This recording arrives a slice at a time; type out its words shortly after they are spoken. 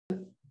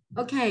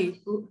Okay.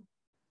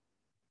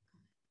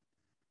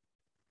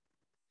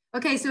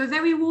 Okay, so a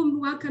very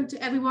warm welcome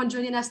to everyone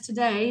joining us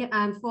today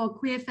for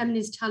Queer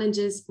Feminist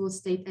Challenges for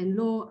State and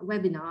Law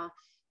webinar.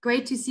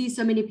 Great to see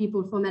so many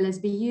people from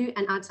LSBU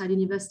and outside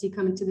university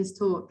coming to this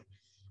talk.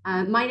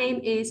 My name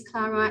is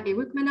Clara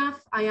Erukmanaf.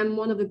 I am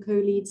one of the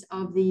co-leads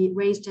of the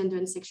Race, Gender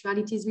and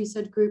Sexualities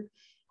Research Group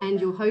and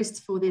your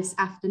host for this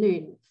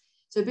afternoon.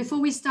 So before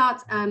we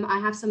start, I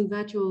have some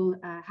virtual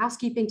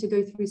housekeeping to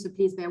go through, so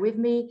please bear with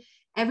me.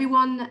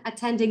 Everyone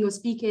attending or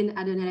speaking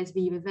at an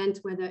LSBU event,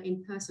 whether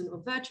in person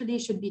or virtually,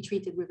 should be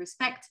treated with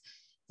respect,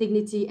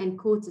 dignity, and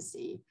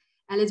courtesy.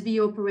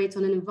 LSBU operates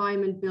on an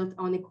environment built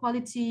on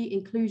equality,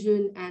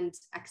 inclusion, and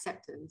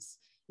acceptance.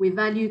 We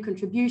value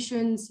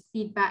contributions,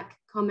 feedback,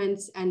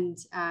 comments, and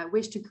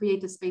wish to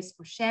create a space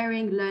for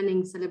sharing,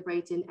 learning,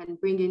 celebrating, and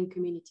bringing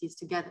communities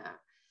together.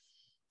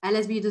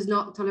 LSBU does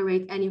not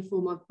tolerate any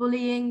form of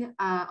bullying,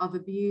 of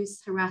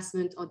abuse,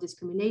 harassment, or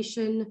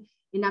discrimination.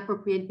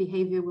 Inappropriate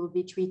behavior will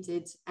be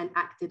treated and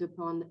acted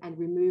upon and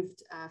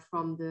removed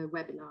from the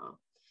webinar.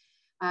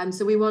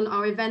 So we want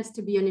our events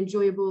to be an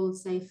enjoyable,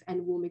 safe,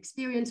 and warm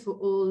experience for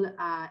all.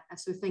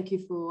 So thank you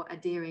for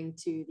adhering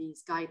to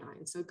these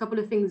guidelines. So a couple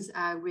of things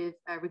with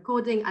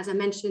recording. As I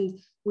mentioned,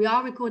 we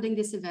are recording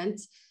this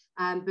event,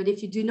 but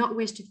if you do not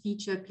wish to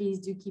feature, please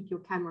do keep your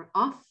camera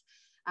off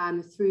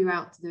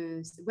throughout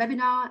the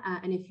webinar.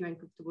 And if you're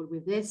uncomfortable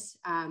with this,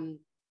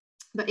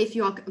 but if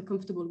you are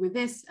comfortable with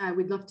this,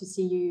 we'd love to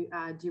see you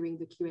during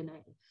the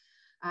Q&A.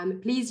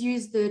 Please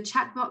use the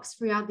chat box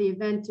throughout the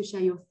event to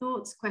share your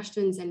thoughts,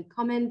 questions, and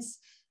comments.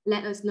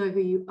 Let us know who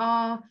you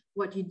are,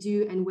 what you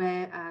do, and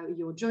where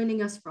you're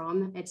joining us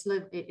from. It's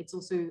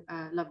also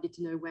lovely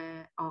to know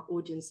where our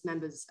audience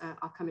members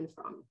are coming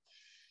from.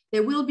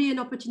 There will be an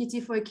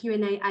opportunity for a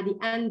Q&A at the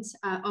end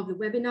of the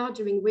webinar,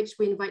 during which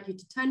we invite you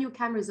to turn your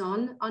cameras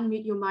on,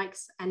 unmute your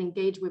mics, and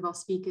engage with our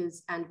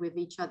speakers and with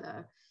each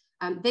other.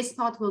 This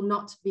part will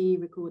not be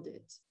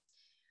recorded.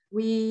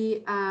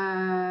 We,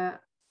 I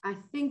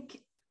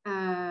think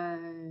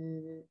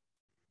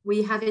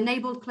we have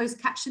enabled closed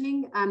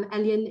captioning.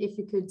 Elian, if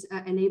you could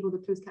enable the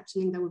closed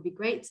captioning, that would be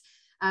great.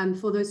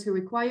 For those who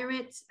require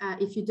it,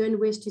 if you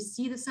don't wish to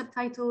see the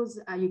subtitles,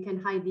 you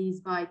can hide these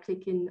by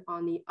clicking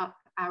on the up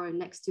arrow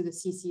next to the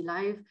CC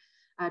Live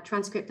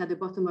transcript at the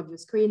bottom of your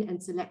screen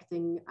and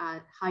selecting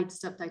hide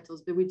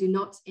subtitles, but we do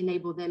not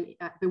enable them,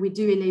 but we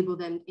do enable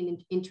them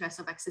in interest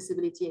of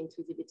accessibility and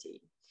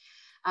inclusivity.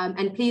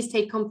 And please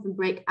take comfort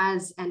break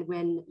as and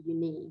when you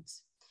need.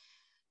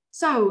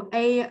 So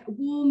a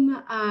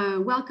warm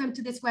welcome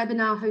to this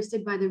webinar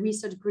hosted by the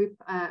research group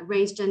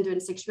Race, Gender and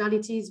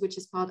Sexualities, which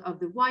is part of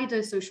the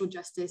wider Social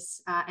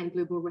Justice and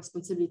Global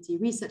Responsibility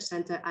Research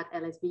Center at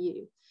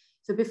LSBU.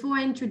 So before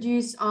I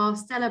introduce our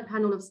stellar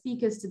panel of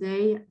speakers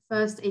today,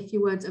 first a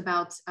few words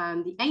about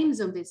the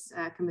aims of this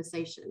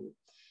conversation.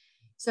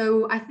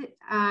 So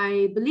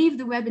I believe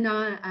the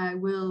webinar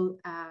will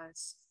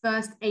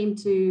first aim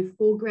to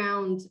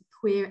foreground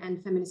queer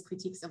and feminist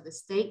critiques of the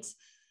state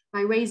by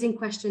raising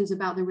questions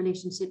about the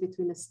relationship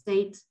between the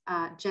state,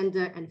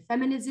 gender and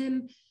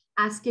feminism,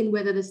 asking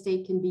whether the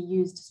state can be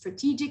used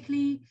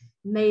strategically,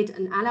 made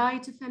an ally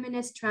to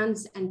feminist,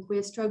 trans and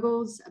queer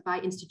struggles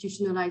by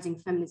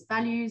institutionalizing feminist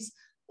values,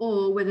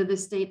 or whether the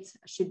state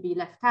should be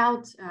left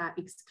out,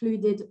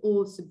 excluded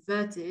or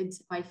subverted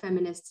by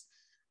feminists,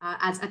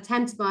 as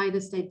attempts by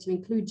the state to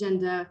include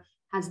gender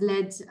has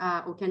led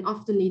or can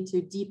often lead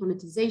to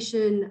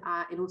depoliticization.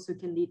 It also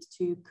can lead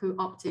to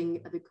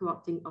the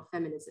co-opting of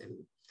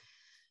feminism.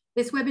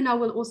 This webinar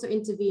will also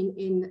intervene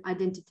in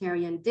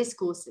identitarian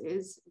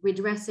discourses,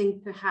 redressing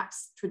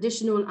perhaps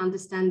traditional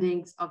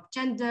understandings of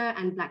gender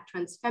and Black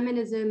trans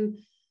feminism,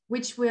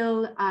 which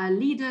will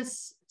lead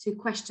us to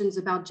questions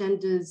about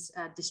gender's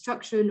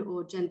destruction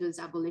or gender's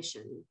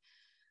abolition.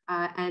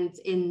 And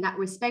in that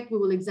respect, we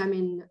will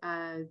examine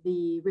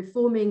the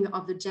reforming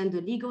of the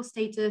gender legal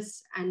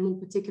status, and more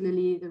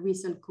particularly the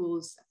recent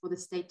calls for the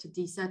state to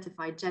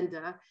decertify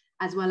gender,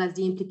 as well as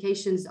the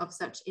implications of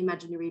such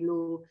imaginary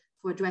law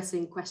for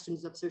addressing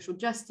questions of social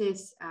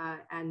justice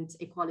and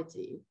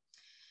equality.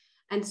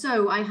 And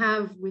so I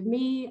have with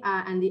me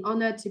and the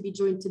honor to be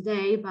joined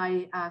today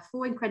by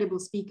 4 incredible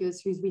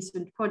speakers whose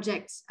recent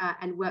projects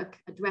and work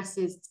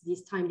addresses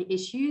these timely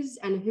issues,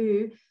 and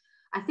who,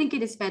 I think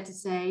it is fair to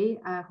say,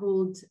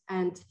 hold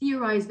and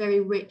theorize very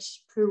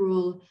rich,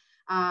 plural,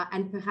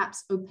 and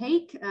perhaps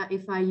opaque,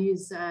 if I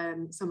use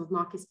some of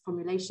Marquis'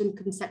 formulation,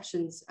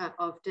 conceptions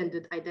of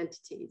gendered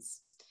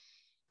identities.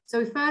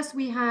 So first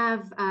we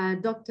have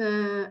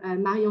Dr.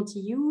 Marion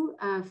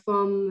Tillous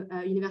from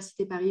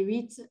Université Paris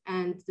VIII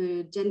and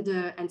the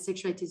Gender and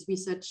Sexualities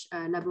Research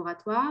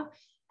Laboratoire,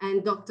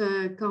 and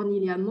Dr.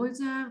 Cornelia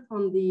Möser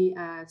from the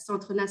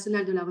Centre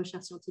National de la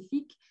Recherche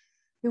Scientifique,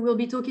 who will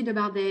be talking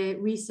about their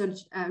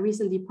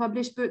recently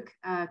published book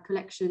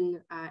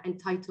collection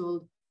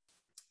entitled,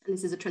 and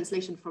this is a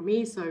translation from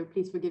me, so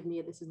please forgive me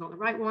if this is not the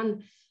right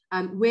one,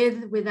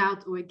 With,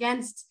 Without or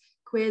Against,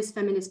 Queer's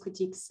Feminist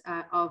Critiques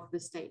of the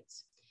State.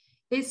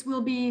 This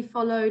will be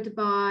followed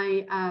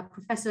by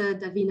Professor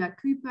Davina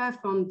Cooper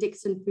from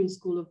Dixon Poon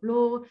School of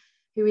Law,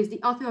 who is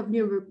the author of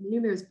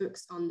numerous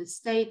books on the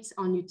state,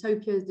 on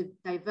utopias, the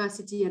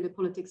diversity and the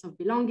politics of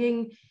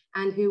belonging,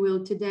 and who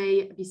will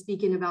today be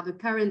speaking about the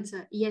current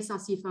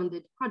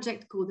ESRC-funded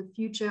project called The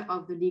Future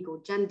of the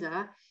Legal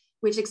Gender,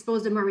 which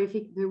explores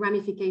the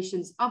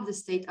ramifications of the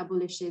state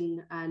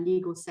abolition,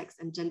 legal sex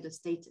and gender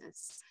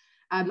status.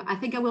 I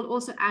think I will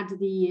also add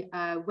the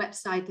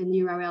website and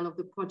URL of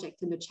the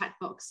project in the chat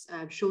box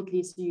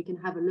shortly, so you can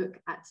have a look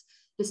at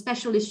the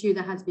special issue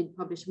that has been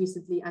published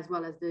recently, as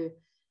well as the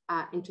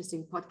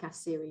interesting podcast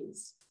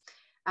series.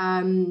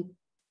 And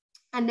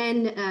then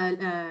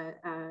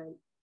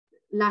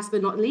last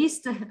but not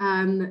least,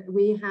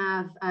 we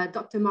have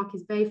Dr.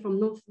 Marquis Bey from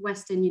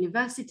Northwestern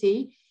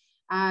University.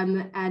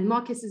 And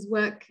Marcus's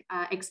work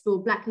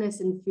explore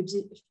Blackness and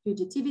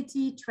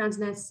fugitivity,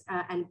 transness,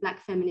 and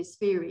Black feminist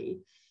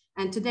theory.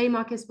 And today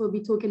Marcus will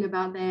be talking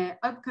about their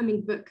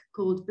upcoming book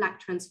called Black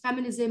Trans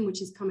Feminism, which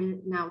is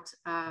coming out,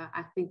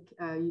 I think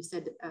you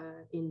said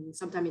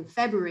sometime in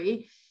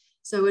February.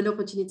 So an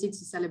opportunity to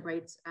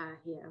celebrate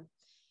here.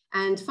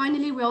 And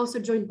finally, we're also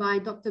joined by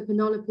Dr.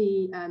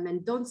 Penelope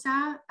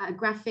Mendonça, a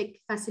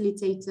graphic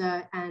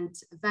facilitator and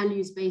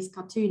values-based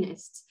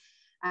cartoonist.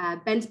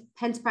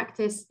 Pen's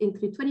practice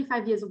includes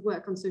 25 years of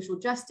work on social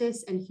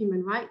justice and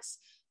human rights,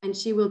 and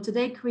she will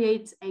today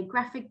create a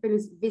graphic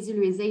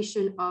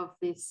visualization of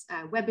this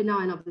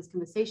webinar and of this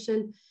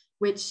conversation,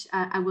 which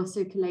I will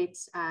circulate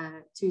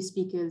to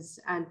speakers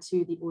and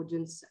to the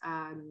audience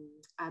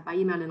by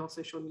email and on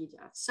social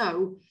media.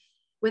 So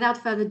without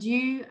further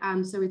ado,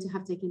 I'm sorry to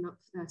have taken up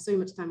so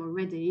much time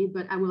already,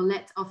 but I will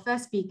let our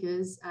first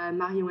speakers,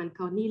 Marion and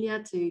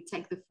Cornelia, to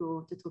take the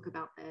floor to talk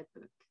about their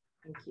book.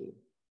 Thank you.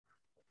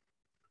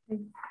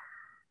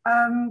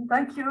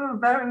 Thank you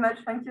very much.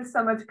 Thank you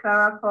so much,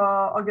 Clara,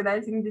 for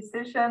organizing this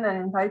session and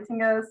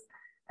inviting us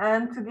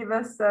and to give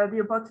us the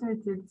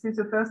opportunity. This is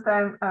the first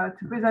time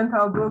to present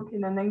our book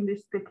in an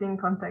English-speaking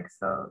context.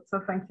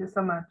 So thank you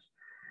so much.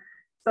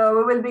 So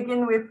we will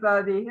begin with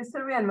the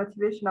history and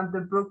motivation of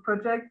the book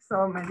project.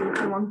 So maybe if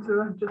you want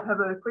to just have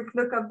a quick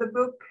look at the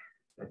book,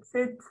 that's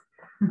it.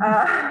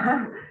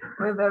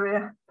 We're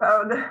very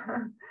proud.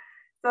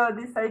 So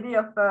this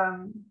idea of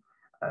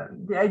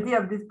the idea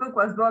of this book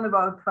was born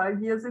about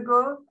 5 years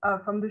ago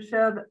from the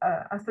shared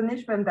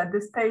astonishment that the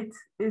state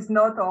is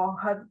not or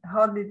had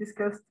hardly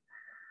discussed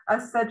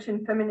as such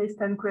in feminist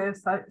and queer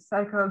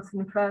circles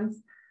in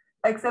France,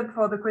 except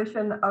for the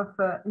question of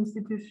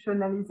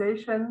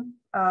institutionalization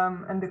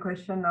and the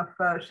question of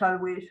shall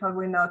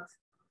we not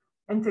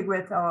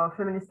integrate our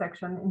feminist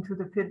action into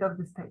the field of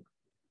the state.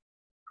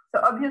 So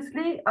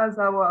obviously, as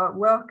our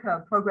work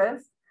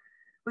progressed,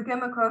 we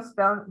came across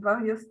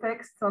various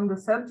texts on the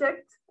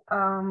subject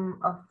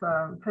of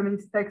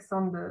feminist texts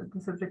on the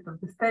subject of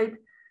the state,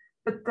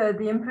 but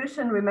the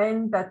impression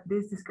remained that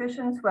these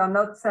discussions were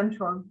not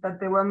central, that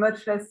they were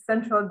much less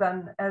central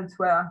than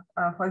elsewhere,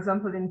 for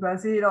example, in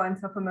Brazil or in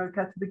South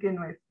America to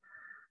begin with.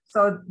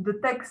 So the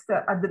text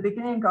at the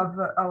beginning of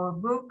our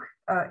book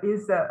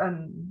is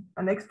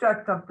an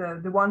extract of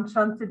the one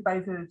chanted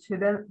by the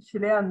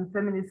Chilean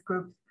feminist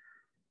group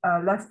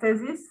Las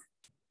Tesis,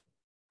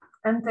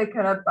 and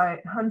taken up by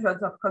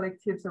hundreds of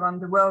collectives around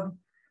the world.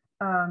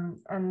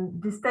 And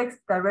this text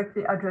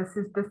directly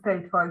addresses the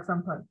state, for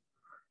example.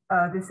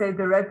 They say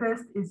the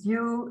rapist is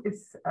you,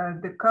 it's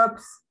the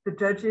cops, the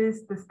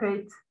judges, the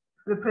state,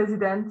 the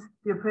president,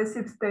 the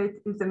oppressive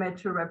state is the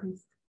mature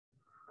rapist.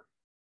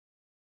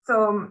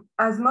 So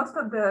as most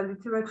of the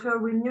literature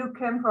we knew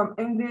came from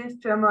English,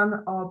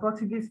 German, or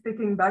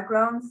Portuguese-speaking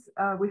backgrounds,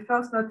 we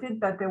first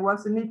noted that there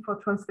was a need for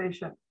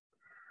translation.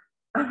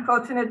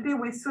 Unfortunately,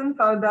 we soon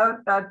found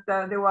out that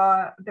there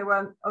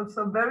were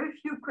also very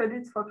few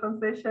credits for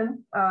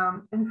translation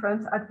in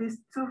France, at least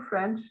 2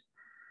 French.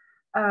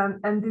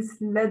 And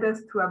this led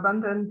us to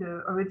abandon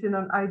the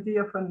original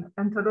idea of an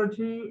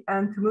anthology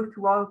and to move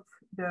towards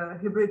the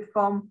hybrid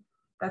form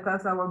that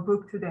has our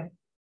book today.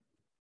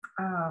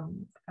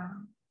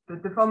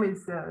 The form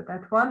is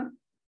that one.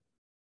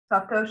 So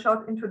after a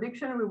short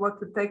introduction, we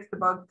wrote a text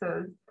about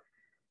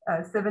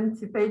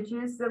 70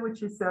 pages,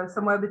 which is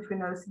somewhere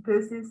between a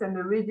synthesis and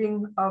a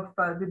reading of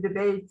the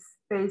debates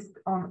based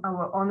on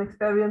our own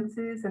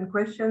experiences and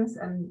questions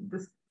and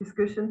the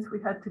discussions we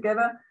had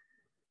together.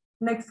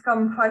 Next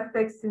come 5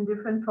 texts in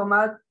different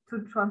formats,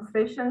 2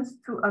 translations,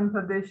 2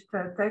 unpublished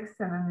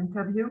texts, and an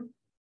interview.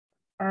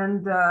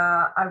 And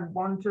I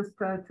want just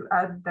to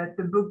add that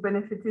the book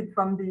benefited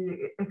from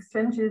the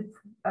exchanges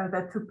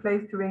that took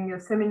place during a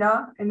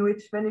seminar in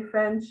which many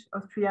French,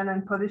 Austrian,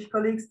 and Polish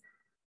colleagues,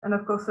 and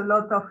of course a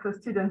lot of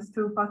students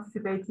too,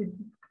 participated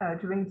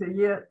during the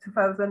year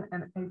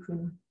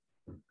 2018.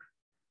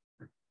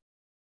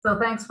 So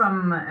thanks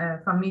from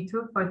me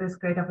too for this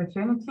great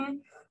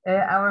opportunity.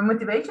 Our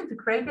motivation to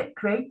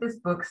create this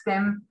book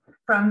stemmed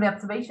from the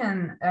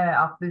observation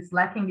of this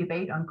lacking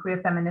debate on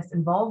queer feminist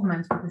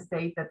involvement with the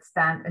state that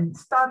stand in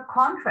stark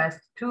contrast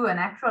to an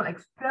actual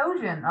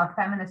explosion of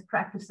feminist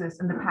practices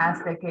in the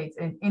past decades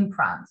in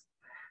France.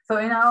 So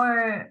in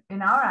our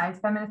eyes,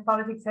 feminist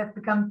politics has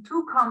become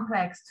too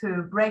complex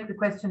to break the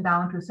question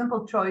down to a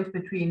simple choice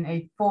between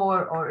a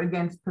for or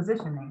against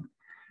positioning.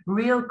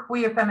 Real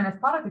queer feminist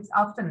politics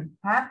often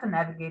have to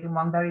navigate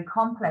among very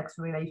complex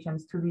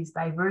relations to these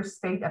diverse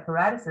state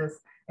apparatuses,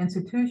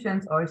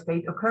 institutions, or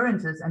state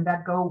occurrences, and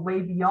that go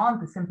way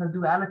beyond the simple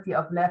duality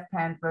of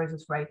left-hand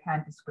versus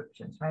right-hand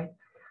descriptions, right?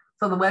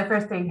 So the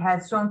welfare state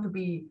has shown to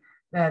be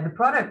the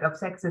product of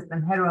sexist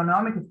and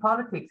heteronormative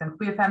politics, and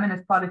queer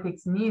feminist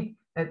politics need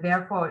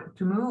therefore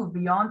to move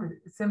beyond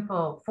the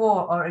simple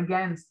for or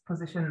against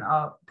position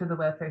to the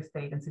welfare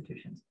state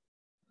institutions.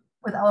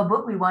 With our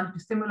book, we wanted to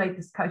stimulate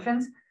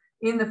discussions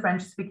in the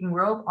French-speaking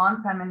world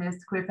on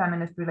queer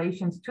feminist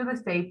relations to the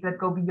state that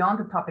go beyond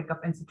the topic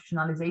of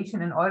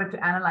institutionalization in order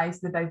to analyze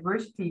the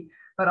diversity,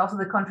 but also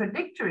the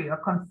contradictory or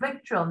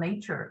conflictual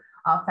nature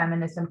of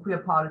feminist and queer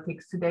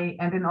politics today,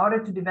 and in order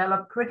to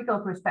develop critical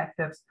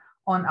perspectives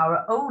on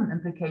our own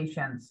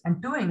implications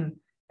and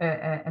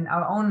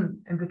our own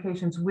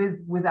implications with,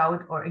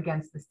 without, or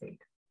against the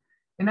state.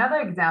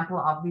 Another example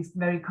of these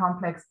very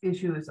complex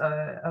issues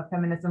of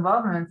feminist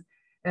involvement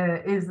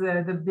is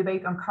the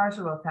debate on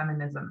carceral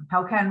feminism.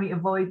 How can we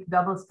avoid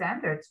double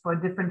standards for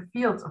different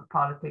fields of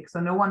politics? So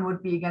no one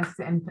would be against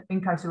the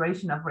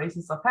incarceration of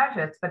racists or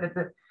fascists,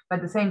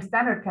 but the same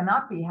standard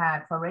cannot be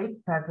had for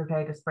rape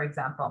perpetrators, for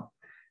example.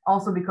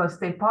 Also because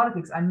state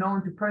politics are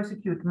known to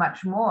persecute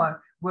much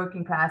more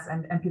working class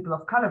and people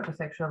of color for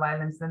sexual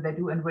violence than they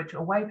do in rich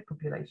or white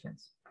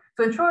populations.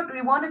 So in short,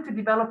 we wanted to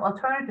develop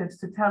alternatives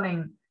to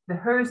telling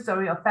her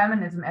story of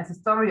feminism as a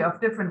story of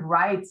different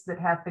rights that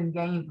have been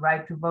gained: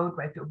 right to vote,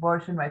 right to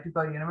abortion, right to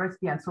go to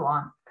university, and so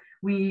on.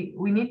 We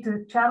need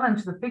to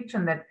challenge the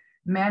fiction that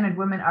men and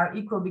women are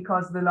equal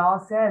because the law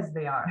says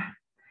they are.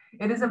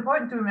 It is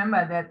important to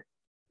remember that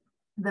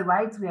the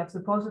rights we have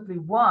supposedly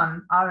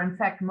won are in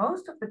fact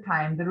most of the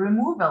time the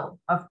removal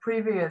of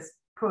previous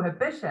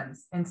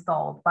prohibitions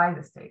installed by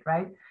the state,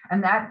 right?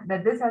 And that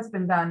this has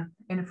been done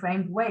in a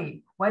framed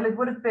way. While it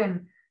would have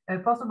been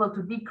possible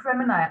to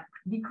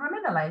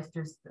decriminalize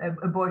just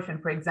abortion,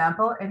 for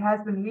example, it has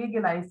been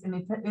legalized in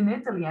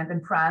Italy and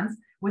in France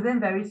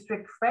within very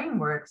strict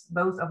frameworks,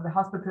 those of the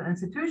hospital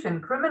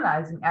institution,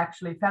 criminalizing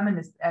actually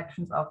feminist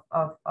actions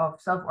of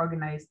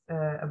self-organized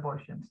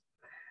abortions.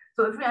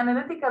 So if we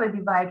analytically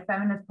divide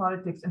feminist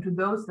politics into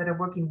those that are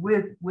working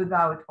with,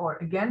 without, or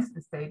against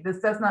the state, this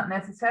does not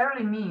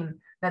necessarily mean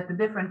that the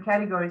different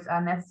categories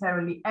are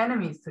necessarily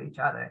enemies to each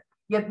other.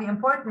 Yet the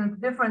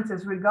important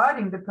differences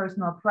regarding the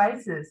personal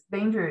crises,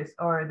 dangers,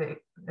 or the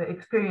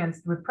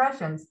experienced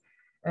repressions,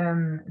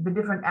 the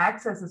different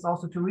accesses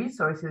also to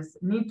resources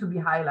need to be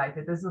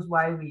highlighted. This is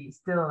why we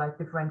still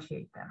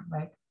differentiate them,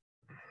 right?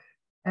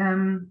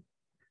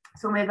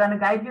 So we're going to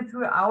guide you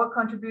through our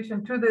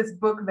contribution to this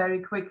book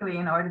very quickly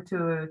in order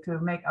to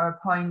make our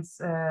points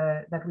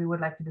that we would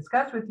like to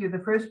discuss with you. The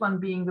first one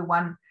being the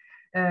one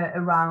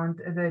around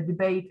the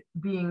debate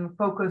being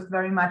focused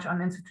very much on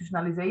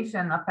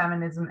institutionalization of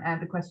feminism and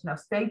the question of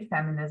state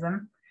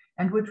feminism,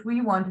 and which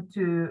we wanted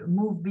to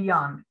move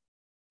beyond.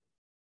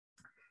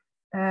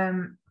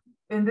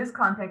 In this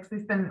context,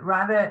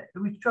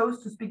 we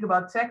chose to speak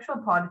about sexual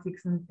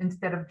politics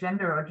instead of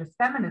gender or just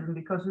feminism,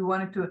 because we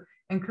wanted to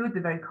include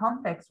the very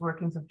complex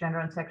workings of gender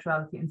and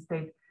sexuality in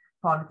state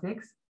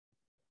politics,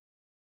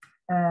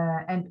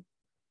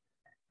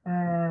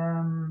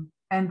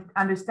 and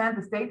understand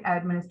the state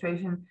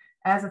administration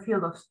as a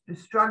field of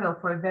struggle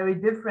for very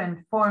different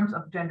forms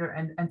of gender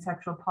and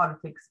sexual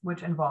politics,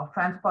 which involve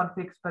trans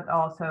politics, but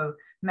also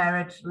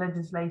marriage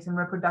legislation,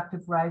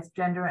 reproductive rights,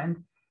 gender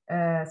and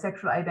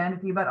sexual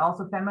identity, but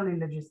also family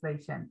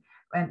legislation.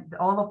 And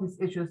all of these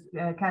issues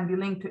can be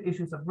linked to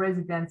issues of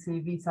residency,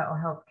 visa, or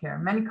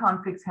healthcare. Many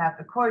conflicts have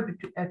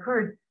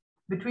occurred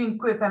between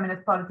queer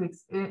feminist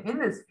politics in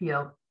this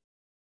field,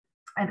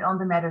 and on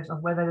the matters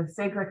of whether the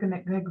state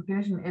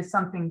recognition is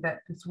something that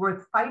is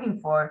worth fighting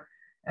for,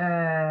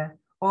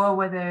 or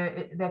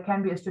whether there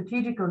can be a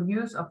strategical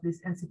use of these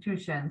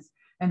institutions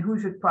and who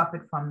should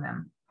profit from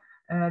them.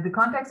 The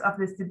context of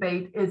this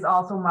debate is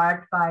also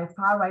marked by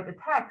far-right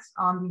attacks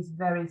on these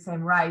very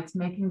same rights,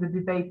 making the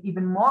debate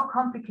even more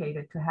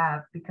complicated to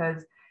have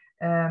because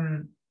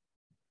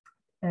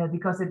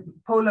it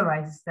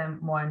polarizes them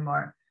more and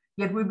more.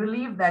 Yet we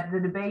believe that the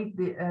debate,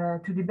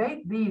 to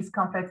debate these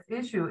complex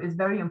issues is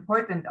very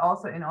important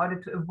also in order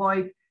to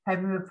avoid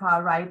having the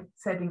far right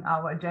setting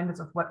our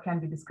agendas of what can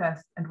be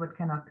discussed and what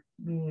cannot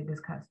be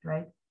discussed,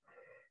 right?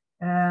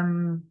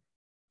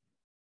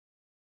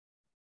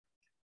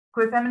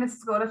 Queer feminist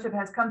scholarship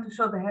has come to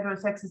show the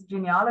heterosexist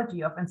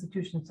genealogy of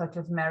institutions such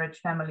as marriage,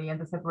 family,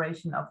 and the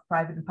separation of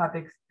private and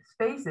public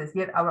spaces.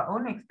 Yet our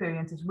own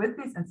experiences with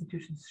these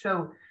institutions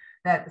show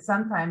that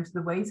sometimes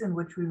the ways in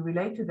which we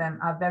relate to them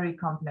are very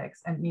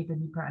complex and need a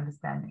deeper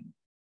understanding.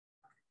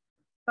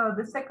 So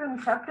the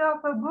second chapter of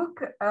our book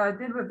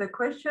deals with the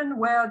question,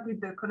 where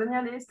did the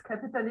colonialist,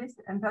 capitalist,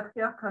 and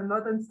patriarchal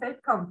modern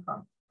state come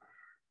from?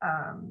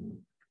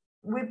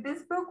 With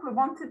this book, we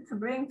wanted to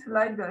bring to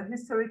light the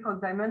historical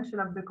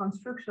dimension of the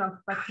construction of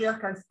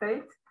patriarchal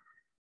state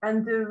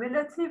and the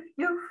relative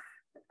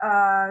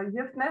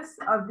youthness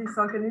of this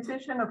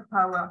organization of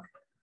power.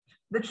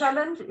 The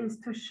challenge is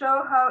to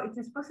show how it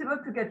is possible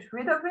to get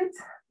rid of it,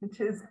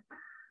 which is,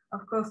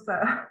 of course,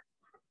 a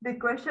big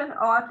question,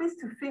 or at least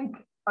to think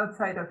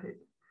outside of it.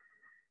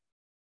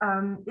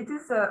 It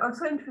is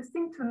also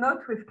interesting to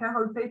note with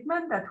Carol's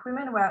statement that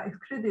women were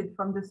excluded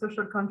from the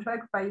social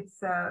contract by its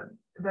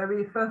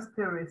very first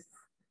theorists.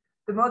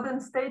 The modern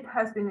state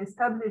has been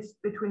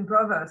established between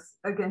brothers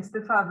against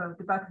the father,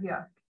 the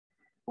patriarch.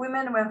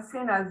 Women were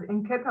seen as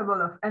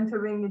incapable of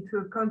entering into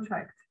a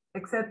contract,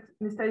 except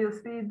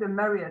mysteriously the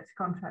marriage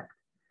contract.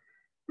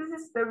 This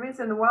is the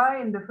reason why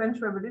in the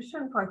French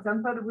Revolution, for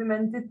example,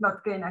 women did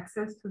not gain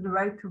access to the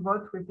right to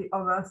vote with the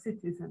other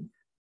citizens.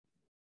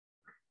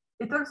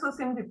 It also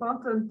seemed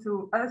important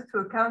to us to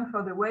account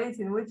for the ways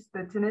in which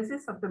the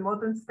genesis of the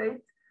modern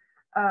state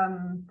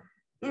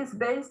is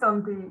based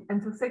on the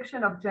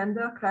intersection of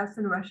gender, class,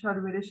 and racial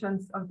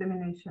relations of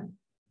domination.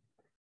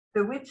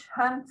 The witch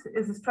hunt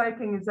is a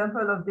striking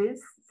example of this,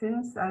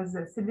 since, as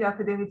Silvia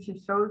Federici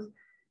shows,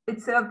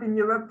 it served in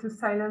Europe to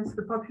silence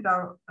the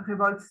popular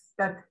revolts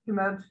that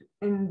emerged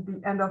in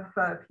the end of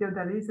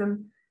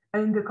feudalism,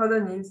 and in the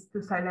colonies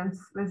to silence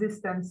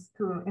resistance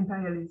to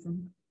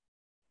imperialism.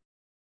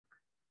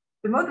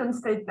 The modern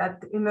state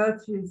that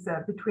emerges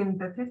between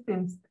the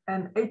 15th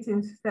and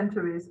 18th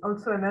centuries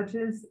also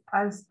emerges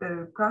as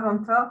the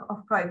guarantor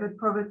of private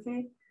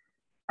property,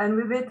 and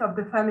with it of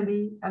the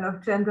family and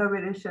of gender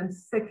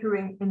relations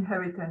securing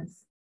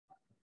inheritance.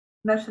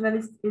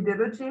 Nationalist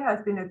ideology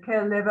has been a key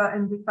lever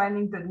in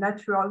defining the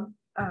natural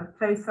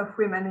place of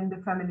women in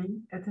the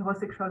family,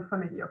 heterosexual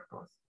family, of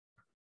course.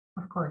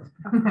 Of course.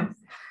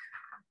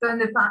 So in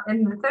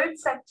the third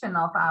section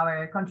of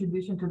our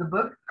contribution to the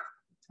book,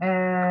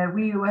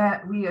 we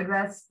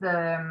address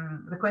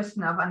the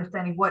question of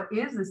understanding what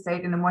is the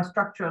state in a more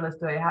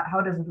structuralist way. How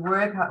does it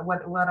work?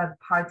 What are the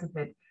parts of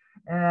it?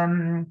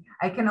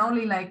 I can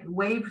only like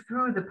wave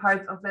through the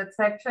parts of that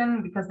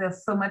section because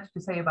there's so much to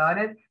say about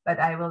it, but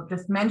I will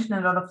just mention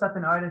a lot of stuff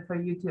in order for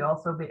you to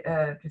also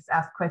just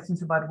ask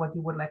questions about what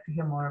you would like to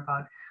hear more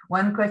about.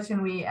 One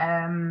question we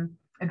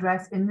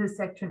address in this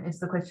section is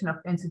the question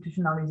of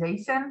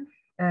institutionalization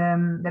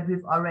that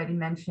we've already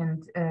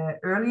mentioned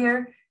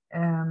earlier.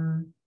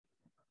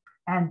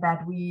 And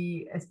that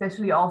we,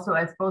 especially also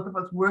as both of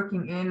us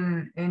working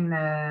in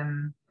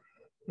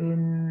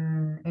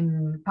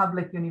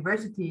public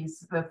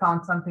universities,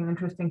 found something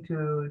interesting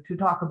to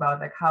talk about,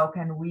 like how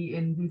can we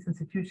in these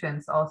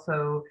institutions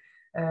also,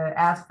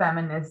 as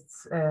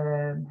feminists,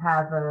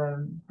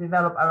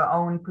 develop our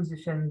own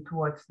position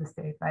towards the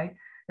state, right?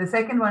 The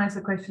second one is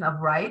the question of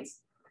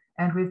rights,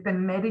 and we've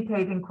been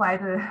meditating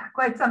quite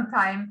some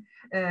time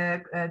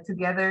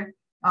together.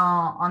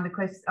 On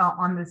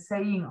the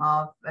saying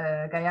of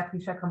Gayatri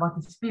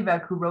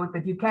Chakravarti-Spivak, who wrote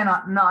that you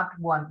cannot not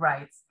want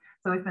rights.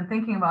 So we've been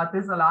thinking about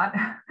this a lot.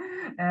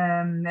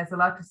 There's a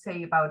lot to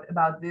say about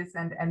this,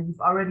 and we've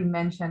already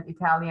mentioned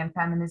Italian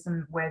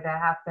feminism, where there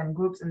have been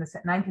groups in the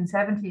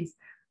 1970s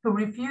who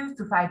refused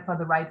to fight for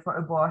the right for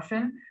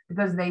abortion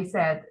because they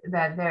said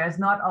that there is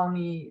not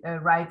only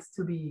rights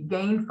to be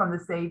gained from the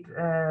state,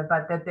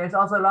 but that there's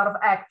also a lot of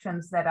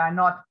actions that are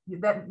not,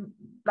 that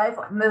life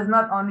does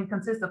not only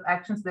consist of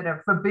actions that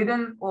are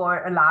forbidden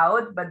or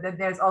allowed, but that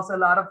there's also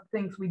a lot of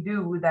things we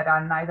do that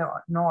are neither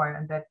nor,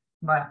 and that,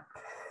 well.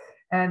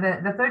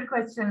 The third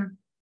question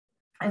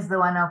is the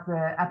one of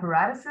the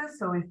apparatuses.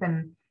 So we've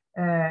been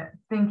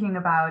thinking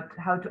about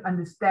how to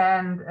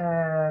understand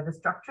the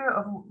structure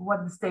of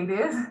what the state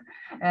is,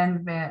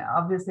 and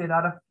obviously a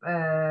lot of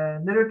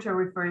literature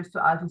refers to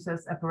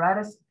Althusser's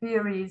apparatus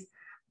theories.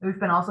 We've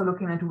been also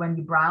looking into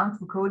Wendy Brown's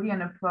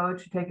Foucauldian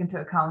approach to take into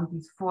account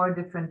these four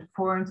different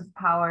forms of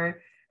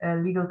power: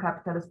 legal,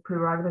 capitalist,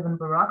 prerogative, and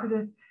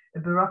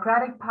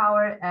bureaucratic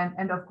power.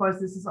 And of course,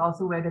 this is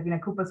also where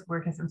Davina Cooper's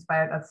work has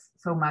inspired us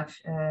so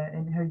much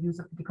in her use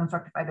of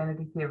deconstructive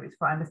identity theories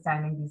for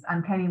understanding these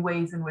uncanny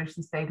ways in which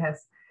the state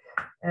has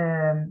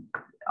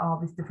all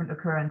these different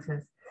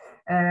occurrences.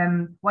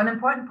 One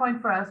important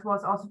point for us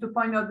was also to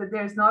point out that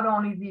there's not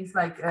only these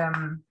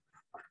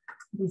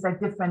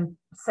different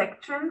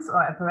sections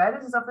or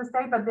apparatuses of the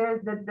state, but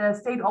the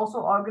state also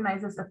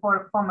organizes a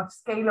form of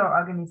scalar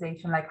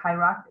organization, like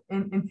hierarchy,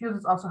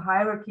 infuses also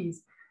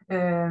hierarchies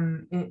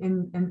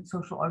in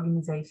social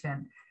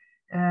organization.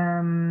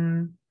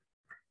 And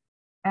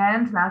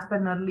last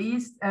but not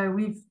least,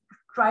 we've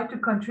tried to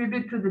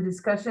contribute to the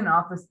discussion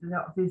of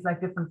these like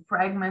different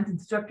fragments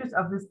and structures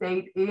of the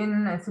state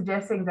in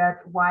suggesting that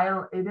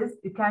while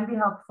it can be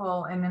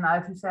helpful in an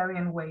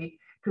Althusserian way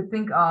to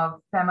think of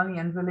family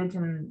and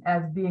religion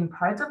as being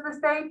parts of the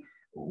state,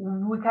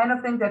 we kind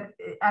of think that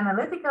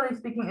analytically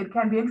speaking, it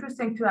can be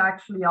interesting to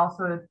actually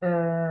also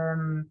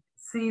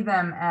see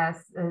them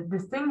as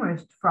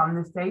distinguished from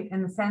the state,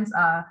 in the sense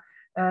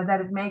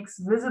that it makes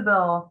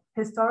visible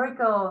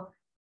historical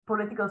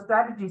political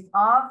strategies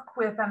of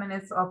queer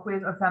feminists or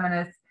queers or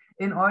feminists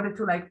in order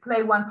to like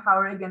play one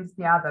power against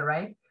the other,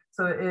 right?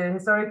 So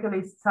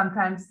historically,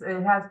 sometimes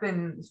it has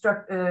been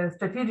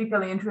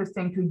strategically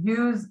interesting to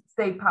use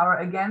state power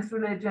against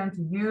religion,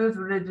 to use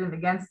religion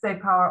against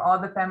state power, or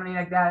the family,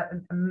 like that,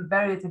 and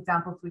various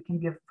examples we can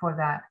give for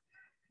that.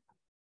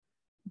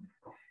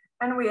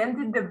 And we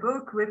ended the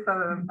book with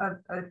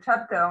a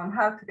chapter on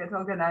how to get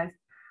organized.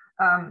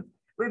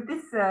 With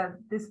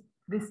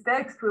this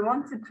text, we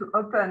wanted to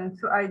open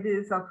to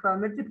ideas of a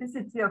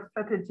multiplicity of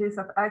strategies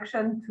of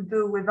action to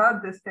do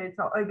without the state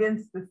or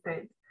against the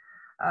state.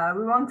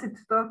 We wanted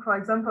to talk, for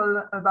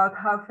example, about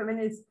how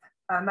feminists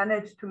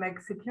manage to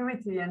make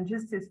security and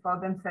justice for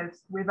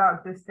themselves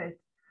without the state.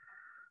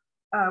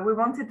 We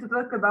wanted to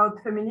talk about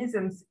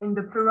feminisms in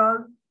the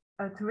plural,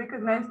 to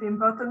recognize the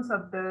importance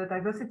of the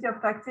diversity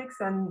of tactics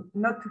and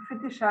not to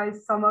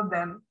fetishize some of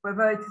them,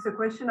 whether it is a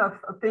question of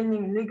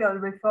obtaining legal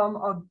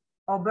reform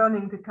or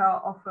burning the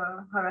car of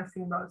a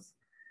harassing boss.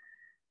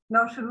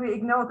 Nor should we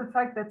ignore the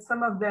fact that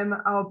some of them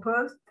are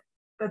opposed,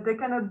 that they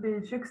cannot be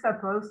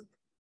juxtaposed,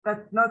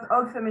 that not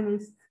all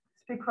feminists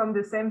speak from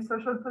the same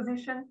social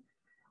position,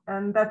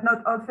 and that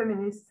not all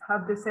feminists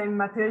have the same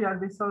material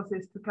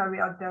resources to carry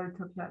out their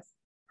utopias.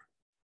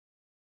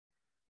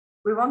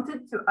 We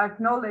wanted to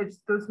acknowledge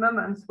those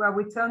moments where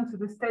we turn to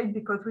the state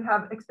because we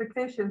have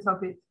expectations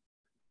of it,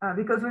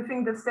 because we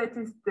think the state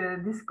is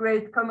this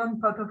great common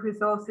pot of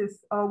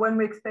resources, or when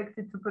we expect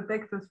it to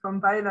protect us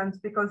from violence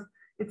because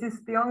it is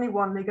the only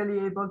one legally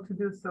able to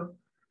do so.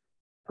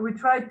 We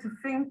tried to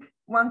think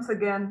once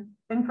again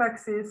in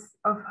praxis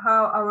of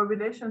how our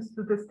relations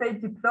to the state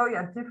deploy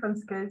at different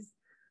scales,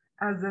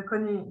 as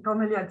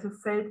Cornelia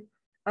just said,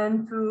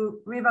 and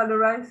to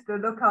revalorize the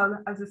local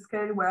as a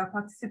scale where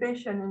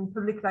participation in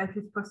public life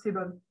is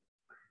possible.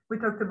 We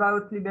talked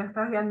about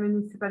libertarian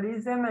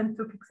municipalism and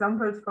took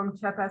examples from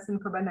Chiapas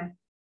and Kobané.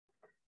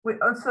 We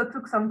also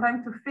took some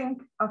time to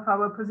think of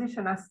our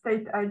position as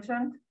state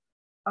agent,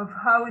 of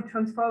how it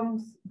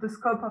transforms the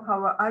scope of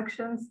our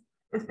actions,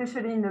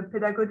 especially in a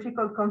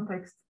pedagogical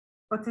context.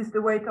 What is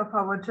the weight of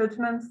our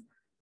judgments?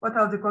 What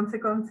are the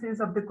consequences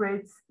of the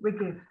grades we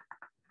give?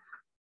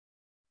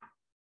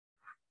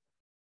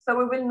 So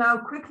we will now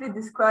quickly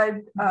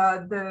describe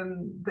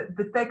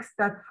the text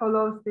that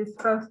follows this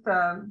first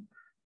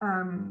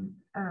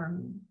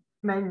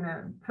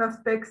first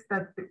text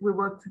that we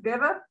wrote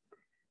together.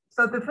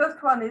 So the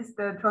first one is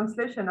the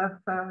translation of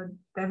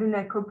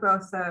Davina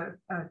Cooper's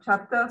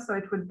chapter. So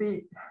it would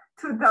be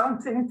too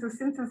daunting to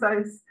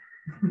synthesize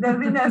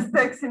Davina's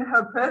text in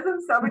her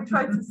presence. I will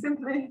try to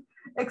simply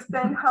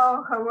explain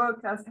how her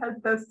work has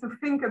helped us to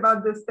think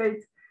about the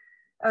state,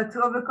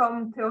 to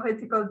overcome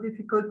theoretical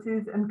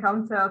difficulties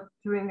encountered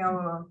during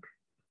our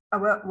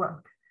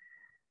work.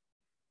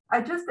 I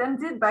just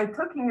ended by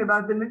talking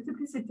about the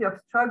multiplicity of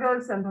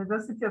struggles and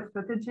diversity of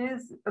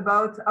strategies,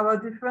 about our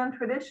different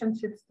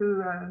relationships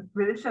to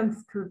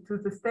relations to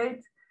the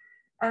state,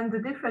 and the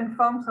different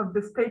forms of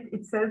the state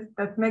itself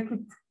that make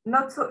it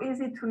not so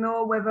easy to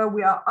know whether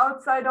we are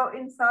outside or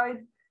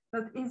inside,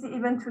 not easy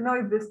even to know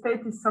if the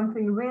state is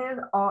something real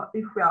or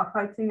if we are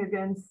fighting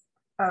against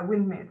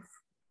windmills.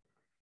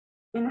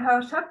 In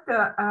her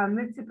chapter,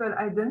 Multiple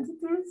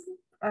Identities,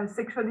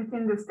 Sexuality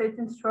in the State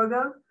in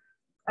Struggle,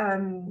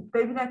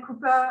 Davina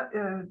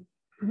Cooper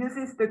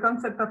uses the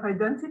concept of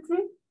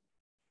identity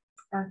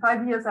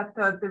 5 years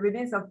after the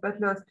release of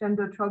Butler's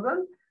Gender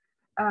Trouble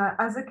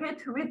as a key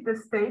to read the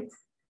state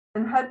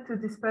and help to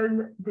dispel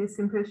this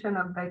impression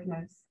of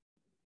vagueness.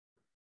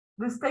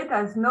 The state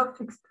has no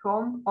fixed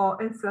form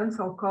or essence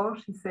or core,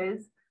 she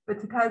says, but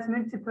it has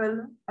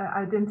multiple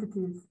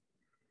identities.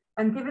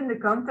 And given the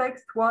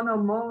context, one or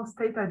more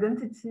state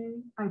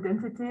identities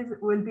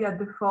will be at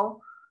the fore,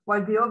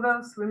 while the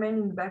others remain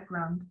in the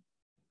background.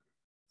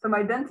 Some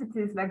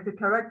identities, like the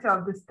character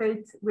of the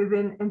state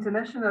within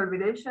international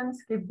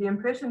relations, give the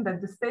impression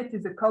that the state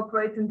is a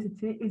corporate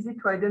entity easy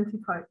to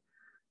identify.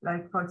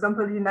 Like, for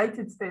example, the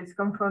United States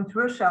confronts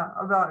Russia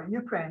over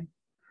Ukraine.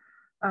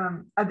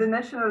 At the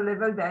national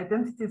level, the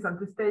identities of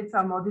the states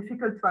are more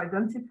difficult to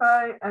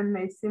identify and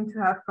may seem to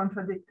have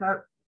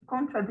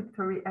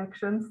contradictory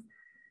actions.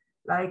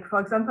 Like, for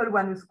example,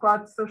 when a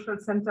squad social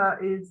center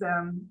is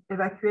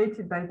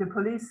evacuated by the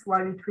police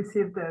while it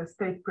received the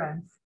state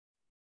grants.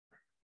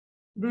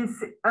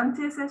 This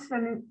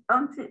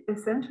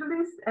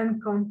anti-essentialist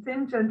and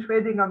contingent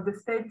reading of the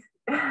state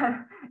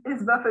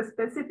is both a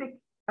specific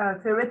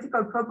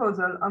theoretical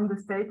proposal on the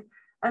state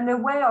and a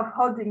way of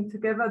holding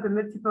together the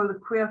multiple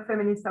queer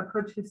feminist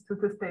approaches to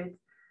the state.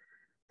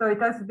 So it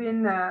has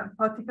been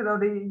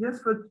particularly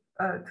useful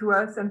to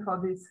us, and for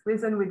this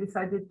reason we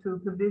decided to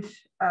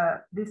publish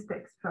this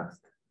text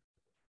first.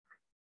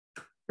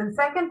 The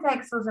second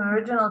text was an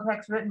original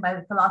text written by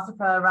the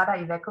philosopher Rada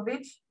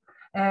Ivekovic,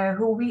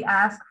 who we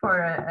asked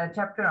for a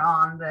chapter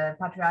on the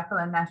patriarchal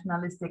and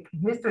nationalistic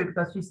history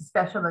because she's a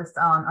specialist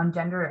on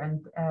gender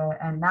and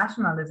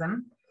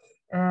nationalism.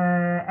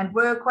 And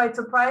we're quite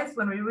surprised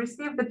when we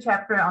received the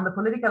chapter on the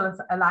political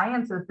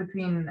alliances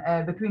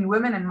between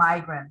women and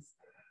migrants.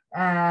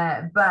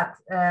 But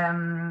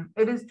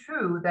it is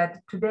true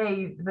that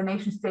today the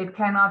nation state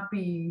cannot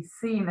be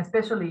seen,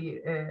 especially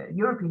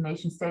European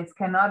nation states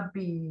cannot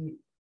be,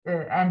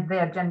 and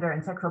their gender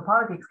and sexual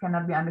politics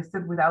cannot be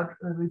understood without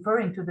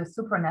referring to the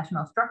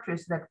supranational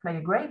structures that play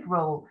a great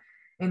role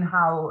in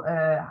how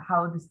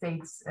the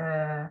state's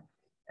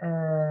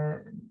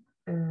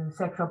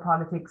sexual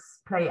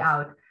politics play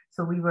out.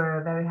 So we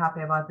were very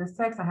happy about this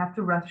text. I have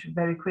to rush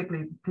very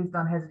quickly. Please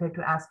don't hesitate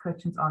to ask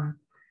questions on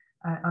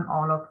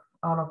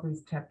all of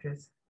these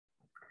chapters.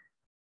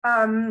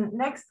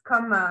 Next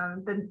come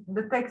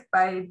the text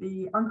by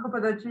the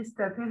anthropologist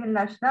Perrine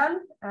Lachenal.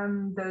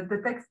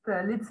 The text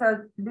leads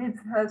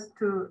us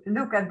to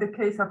look at the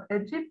case of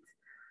Egypt,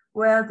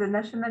 where the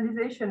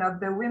nationalization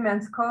of the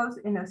women's cause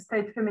in a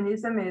state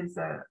feminism is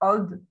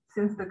old,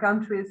 since the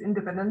country's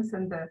independence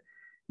in the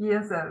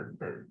years of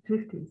the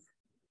 50s.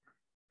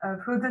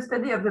 Through the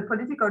study of the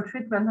political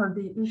treatment of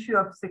the issue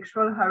of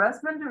sexual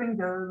harassment during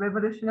the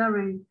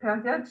revolutionary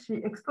period, she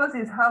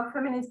exposes how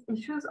feminist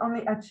issues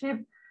only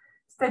achieve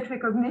state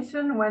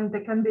recognition when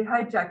they can be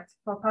hijacked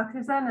for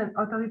partisan and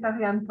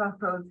authoritarian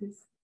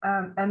purposes,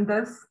 and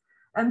thus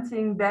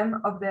emptying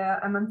them of their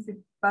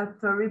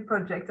emancipatory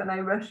project. And I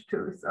rushed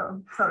too,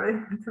 so sorry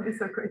to be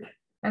so quick.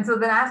 And so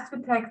the last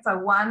two texts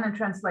are one, a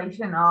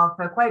translation of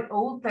a quite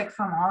old text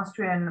from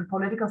Austrian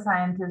political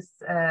scientist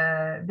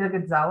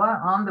Birgit Sauer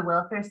on the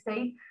welfare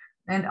state.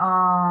 And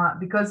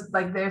because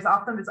like there's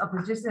often this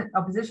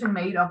opposition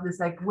made of this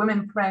like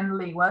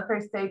women-friendly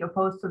welfare state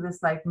opposed to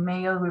this like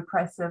male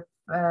repressive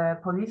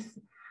police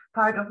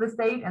part of the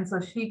state. And so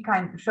she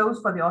kind of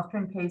shows for the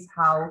Austrian case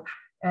how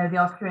the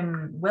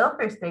Austrian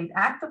welfare state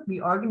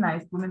actively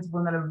organized women's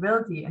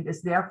vulnerability and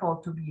is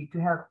therefore to be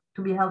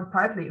held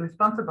partly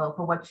responsible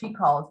for what she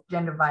calls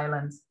gender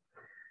violence.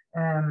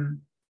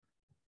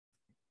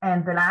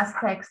 And the last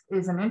text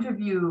is an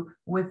interview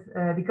with,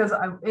 because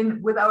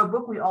with our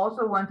book, we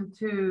also wanted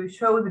to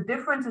show the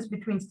differences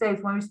between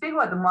states. When we speak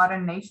about the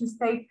modern nation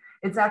state,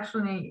 it's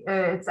actually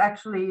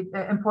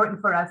important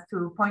for us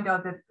to point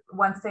out that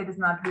one state is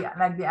not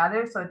like the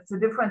other. So it's a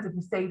difference if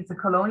a state is a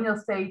colonial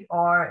state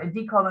or a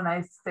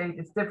decolonized state.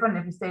 It's different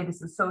if a state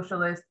is a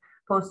socialist,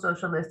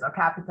 post-socialist, or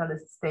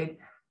capitalist state.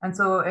 And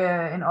so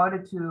in order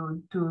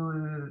to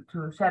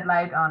shed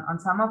light on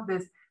some of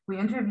this, we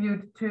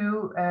interviewed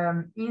two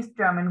East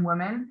German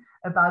women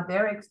about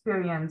their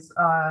experience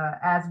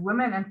as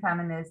women and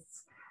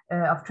feminists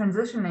of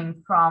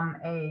transitioning from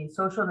a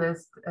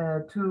socialist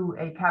to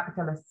a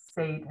capitalist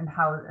state, and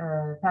how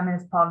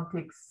feminist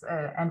politics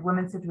and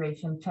women's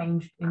situation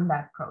changed in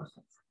that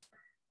process.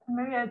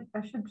 Maybe I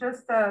should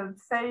just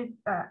say,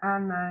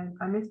 and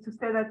I missed to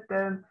say that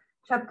the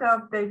chapter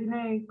of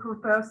Davina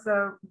Cooper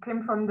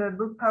came from the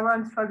book Power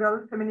and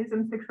Struggle,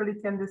 Feminism,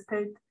 Sexuality and the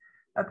State,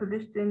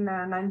 published in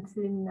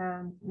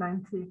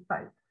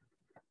 1995.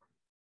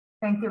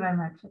 Thank you very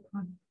much.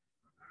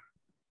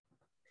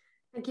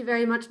 Thank you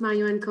very much,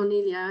 Marion and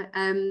Cornelia,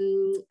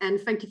 and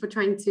thank you for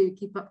trying to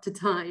keep up to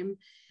time.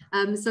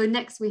 So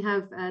next we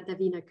have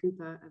Davina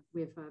Cooper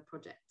with her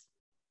project.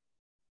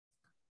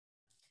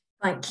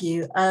 Thank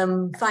you.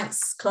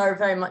 Thanks, Clara,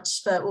 very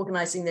much for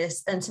organising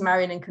this, and to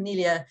Marion and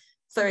Cornelia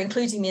for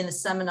including me in the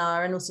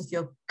seminar, and also for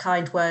your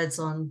kind words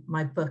on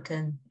my book.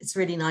 And it's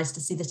really nice to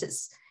see that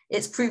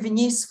it's proven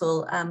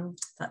useful.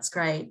 That's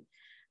great.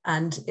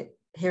 And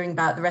hearing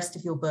about the rest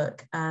of your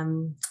book,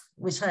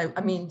 which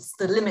I mean,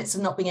 the limits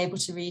of not being able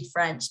to read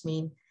French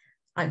mean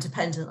I'm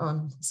dependent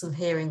on sort of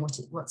hearing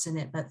what's in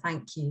it, but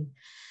thank you.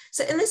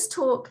 So in this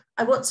talk,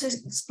 I want to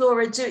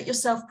explore a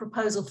do-it-yourself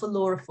proposal for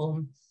law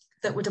reform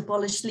that would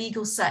abolish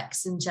legal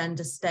sex and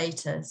gender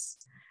status.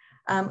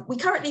 We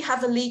currently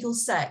have a legal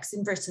sex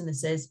in Britain,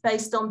 this is,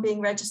 based on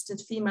being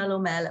registered female or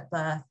male at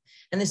birth,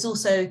 and this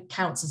also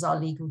counts as our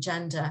legal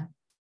gender.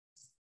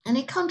 And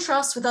in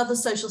contrast with other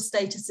social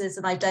statuses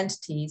and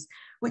identities,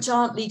 which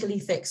aren't legally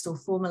fixed or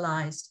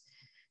formalized.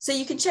 So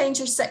you can change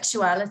your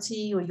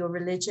sexuality or your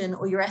religion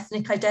or your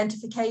ethnic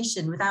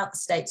identification without the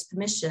state's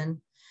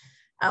permission.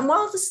 And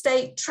while the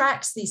state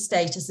tracks these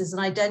statuses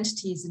and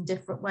identities in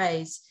different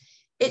ways,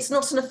 it's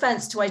not an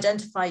offense to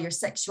identify your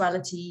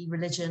sexuality,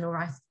 religion,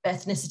 or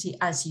ethnicity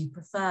as you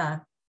prefer.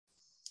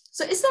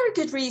 So is there a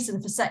good reason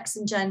for sex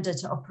and gender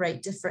to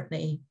operate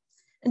differently?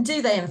 And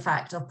do they in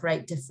fact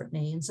operate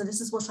differently? And so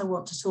this is what I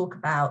want to talk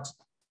about.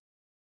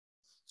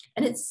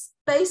 And it's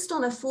based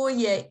on a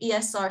 4-year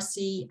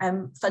ESRC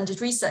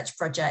funded research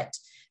project,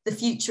 The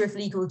Future of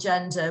Legal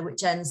Gender,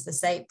 which ends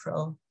this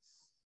April.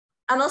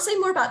 And I'll say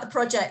more about the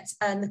project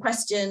and the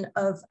question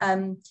of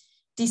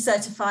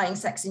decertifying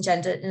sex and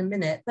gender in a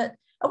minute, but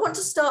I want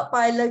to start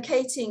by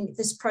locating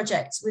this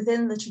project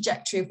within the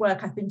trajectory of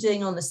work I've been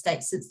doing on the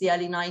state since the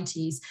early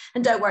 90s.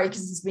 And don't worry,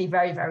 because this is going to be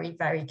very, very,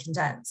 very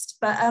condensed.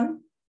 But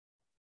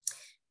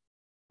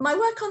my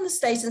work on the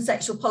state and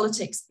sexual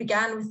politics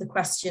began with the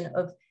question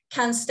of,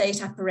 can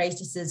state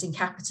apparatuses in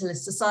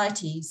capitalist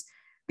societies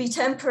be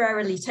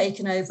temporarily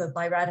taken over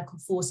by radical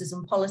forces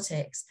in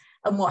politics,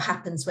 and what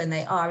happens when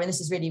they are? And this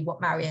is really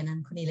what Marion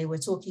and Cornelia were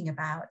talking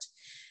about.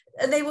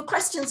 And they were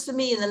questions for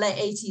me in the late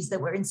 80s that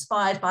were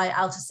inspired by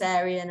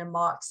Althusserian and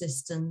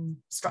Marxist and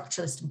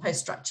structuralist and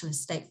post-structuralist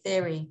state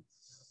theory.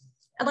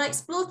 And I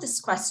explored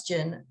this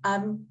question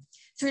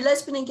through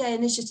lesbian and gay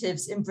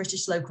initiatives in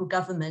British local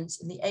government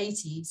in the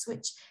 80s,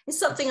 which is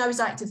something I was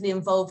actively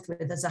involved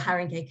with as a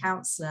Haringey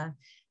councillor,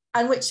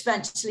 and which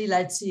eventually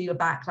led to a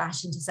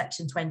backlash into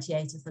Section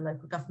 28 of the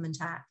Local Government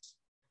Act.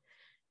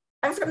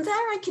 And from there,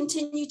 I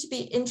continued to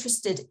be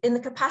interested in the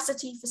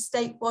capacity for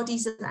state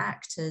bodies and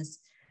actors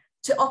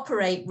to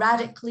operate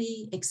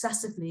radically,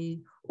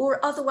 excessively,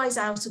 or otherwise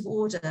out of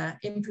order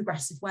in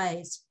progressive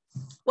ways,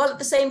 while at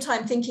the same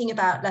time thinking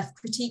about left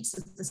critiques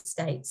of the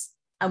states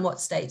and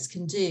what states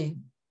can do.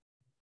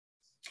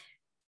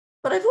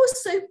 But I've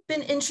also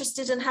been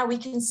interested in how we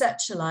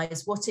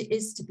conceptualize what it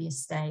is to be a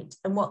state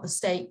and what the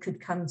state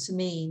could come to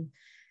mean.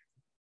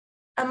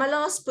 And my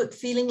last book,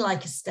 Feeling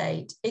Like a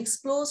State,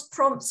 explores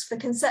prompts for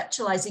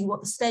conceptualizing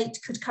what the state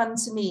could come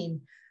to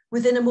mean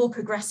within a more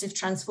progressive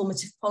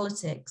transformative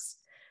politics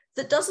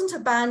that doesn't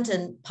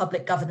abandon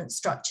public governance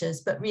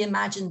structures, but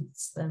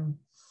reimagines them.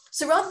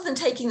 So rather than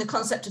taking the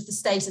concept of the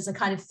state as a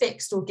kind of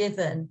fixed or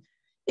given,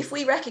 if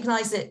we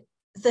recognize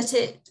that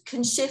it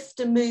can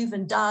shift and move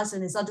and does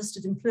and is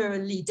understood in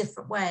plurally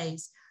different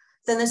ways,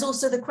 then there's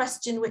also the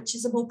question, which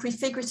is a more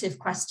prefigurative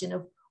question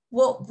of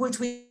what would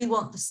we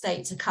want the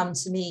state to come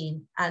to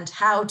mean, and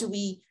how do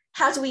we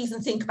even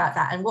think about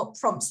that, and what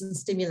prompts and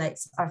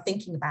stimulates our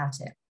thinking about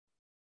it.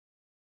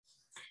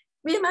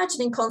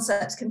 Reimagining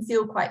concepts can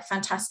feel quite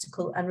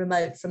fantastical and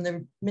remote from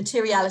the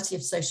materiality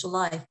of social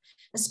life,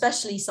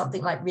 especially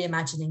something like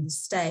reimagining the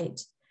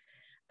state.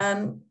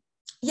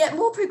 Yet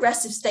more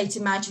progressive state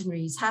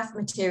imaginaries have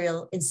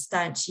material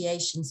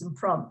instantiations and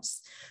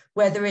prompts,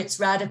 whether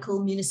it's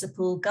radical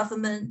municipal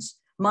government,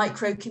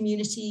 micro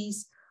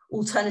communities,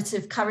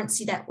 alternative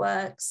currency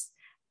networks,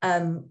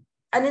 and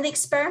in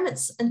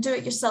experiments and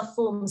do-it-yourself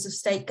forms of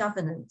state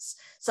governance,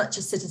 such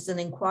as citizen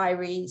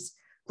inquiries,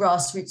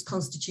 grassroots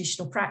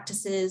constitutional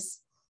practices,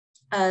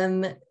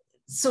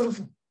 sort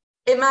of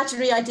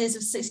imaginary ideas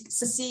of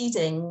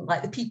seceding,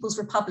 like the People's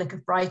Republic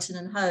of Brighton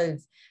and Hove,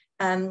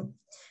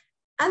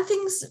 and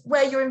things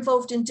where you're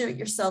involved in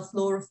do-it-yourself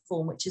law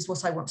reform, which is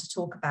what I want to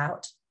talk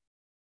about.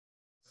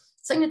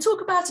 So I'm going to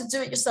talk about a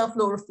do-it-yourself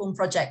law reform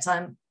project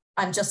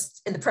I'm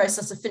just in the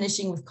process of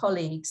finishing with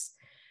colleagues,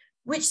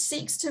 which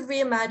seeks to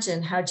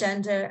reimagine how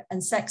gender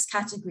and sex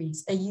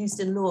categories are used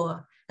in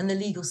law and the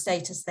legal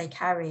status they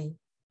carry.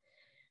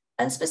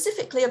 And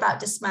specifically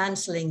about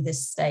dismantling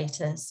this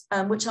status,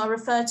 which I'll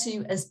refer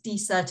to as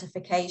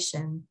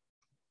decertification.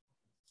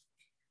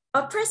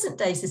 Our present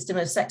day system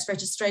of sex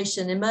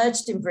registration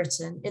emerged in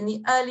Britain in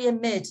the earlier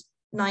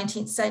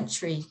mid-19th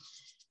century,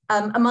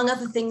 among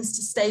other things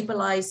to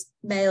stabilize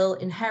male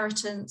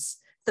inheritance,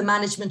 the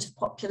management of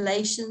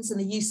populations and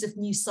the use of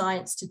new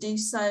science to do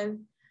so,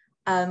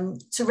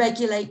 to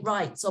regulate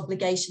rights,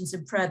 obligations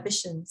and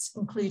prohibitions,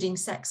 including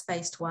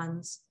sex-based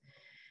ones,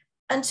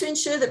 and to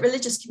ensure that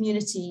religious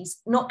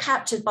communities not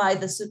captured by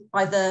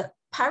the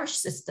parish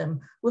system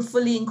were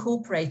fully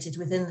incorporated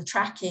within the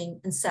tracking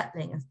and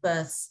settling of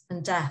births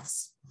and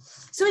deaths.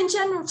 So in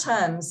general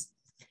terms,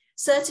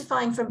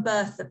 certifying from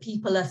birth that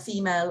people are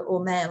female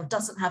or male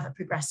doesn't have a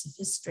progressive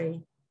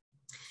history.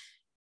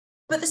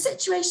 But the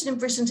situation in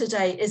Britain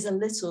today is a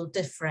little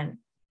different.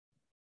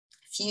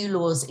 Few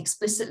laws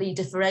explicitly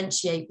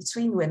differentiate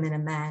between women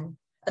and men,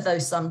 although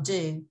some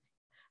do,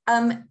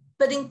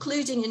 but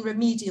including in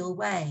remedial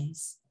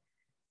ways.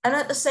 And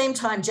at the same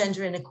time,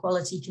 gender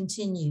inequality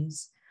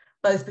continues,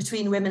 both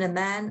between women and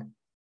men,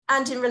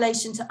 and in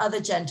relation to other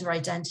gender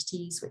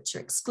identities, which are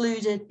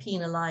excluded,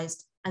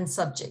 penalized, and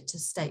subject to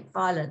state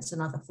violence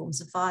and other forms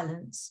of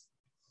violence.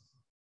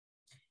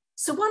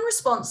 So one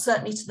response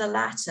certainly to the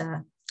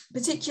latter,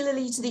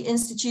 particularly to the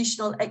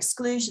institutional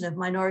exclusion of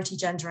minority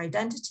gender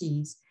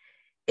identities,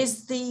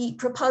 is the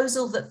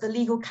proposal that the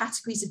legal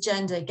categories of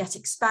gender get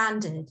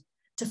expanded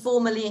to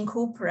formally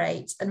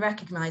incorporate and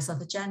recognize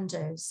other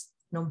genders,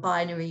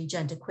 non-binary,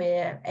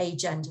 genderqueer,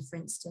 agender, for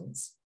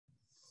instance.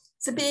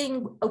 So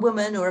being a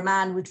woman or a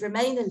man would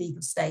remain a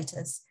legal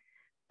status,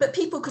 but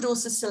people could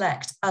also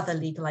select other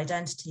legal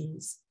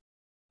identities.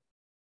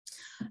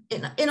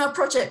 In our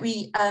project,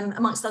 we,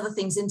 amongst other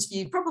things,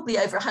 interviewed probably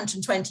over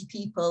 120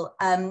 people,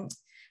 and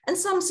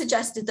some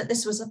suggested that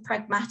this was a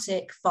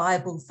pragmatic,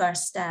 viable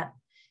first step,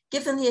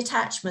 given the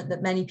attachment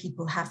that many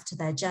people have to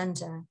their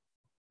gender.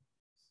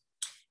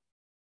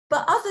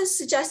 But others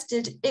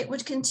suggested it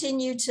would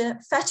continue to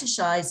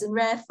fetishize and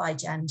reify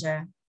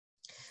gender,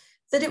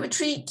 that it would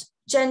treat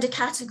gender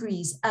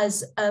categories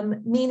as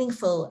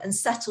meaningful and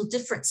settled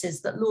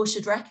differences that law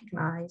should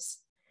recognize,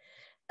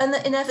 and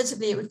that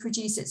inevitably it would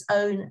produce its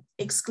own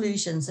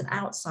exclusions and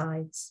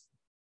outsides.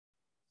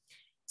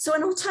 So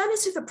an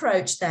alternative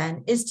approach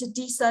then is to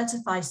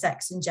decertify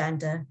sex and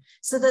gender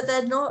so that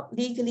they're not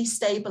legally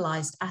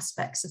stabilized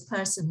aspects of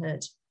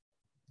personhood.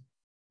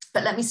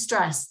 But let me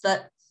stress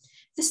that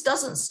this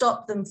doesn't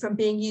stop them from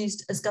being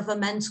used as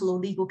governmental or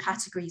legal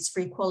categories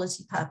for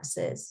equality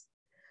purposes,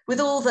 with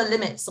all the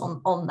limits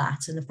on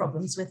that and the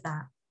problems with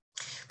that,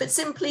 but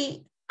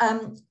simply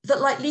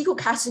that like legal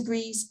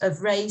categories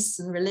of race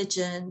and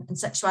religion and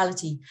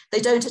sexuality,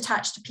 they don't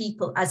attach to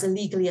people as a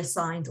legally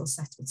assigned or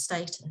settled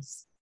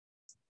status.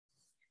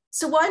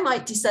 So why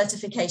might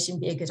decertification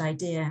be a good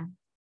idea?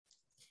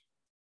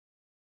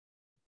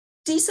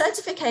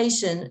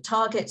 Decertification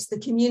targets the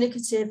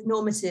communicative,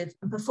 normative,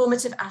 and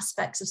performative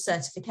aspects of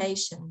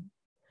certification.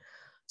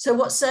 So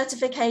what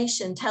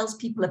certification tells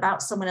people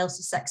about someone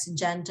else's sex and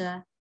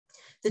gender,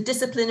 the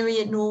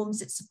disciplinary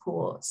norms it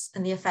supports,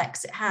 and the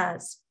effects it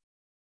has.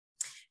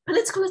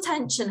 Political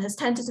attention has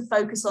tended to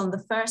focus on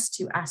the first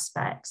two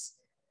aspects,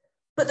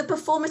 but the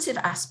performative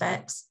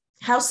aspects,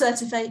 how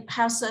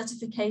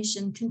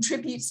certification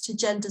contributes to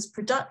gender's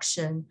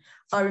production,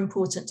 are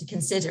important to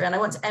consider. And I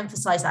want to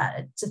emphasize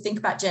that, to think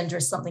about gender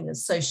as something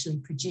that's socially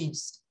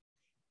produced.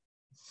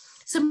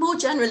 So more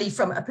generally,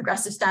 from a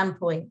progressive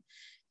standpoint,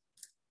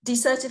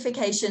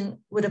 decertification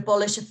would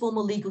abolish a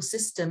formal legal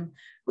system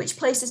which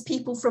places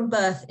people from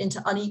birth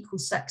into unequal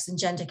sex and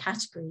gender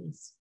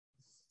categories.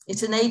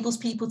 It enables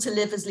people to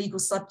live as legal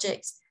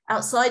subjects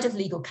outside of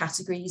legal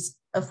categories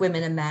of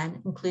women and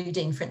men,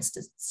 including, for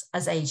instance,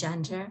 as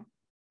agender.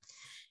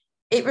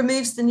 It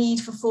removes the need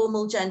for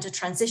formal gender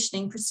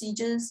transitioning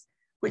procedures,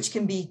 which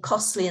can be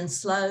costly and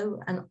slow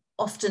and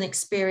often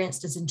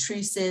experienced as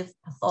intrusive,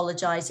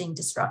 pathologizing,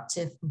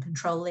 disruptive, and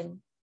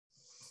controlling.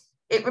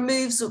 It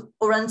removes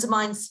or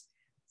undermines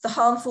the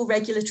harmful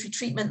regulatory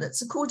treatment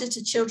that's accorded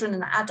to children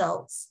and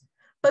adults,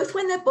 both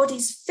when their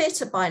bodies fit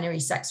a binary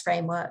sex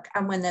framework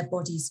and when their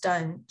bodies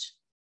don't.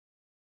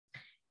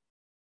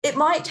 It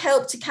might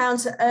help to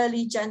counter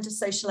early gender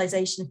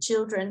socialization of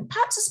children,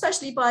 perhaps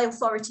especially by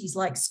authorities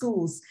like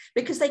schools,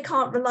 because they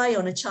can't rely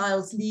on a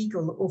child's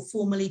legal or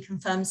formally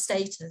confirmed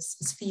status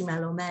as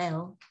female or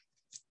male.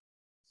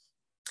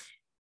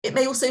 It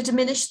may also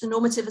diminish the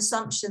normative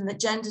assumption that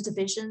gender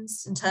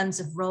divisions in terms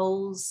of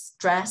roles,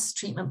 dress,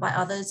 treatment by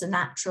others are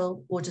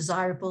natural or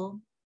desirable.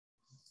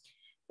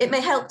 It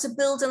may help to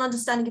build an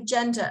understanding of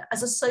gender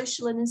as a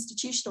social and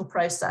institutional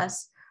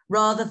process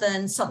rather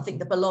than something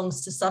that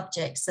belongs to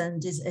subjects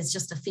and is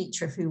just a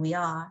feature of who we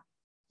are.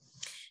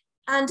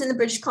 And in the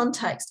British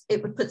context,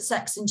 it would put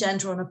sex and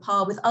gender on a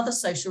par with other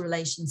social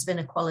relations of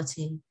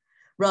inequality,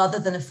 rather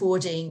than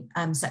affording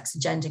sex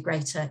and gender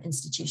greater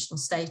institutional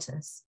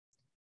status.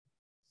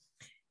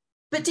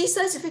 But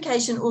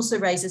decertification also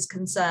raises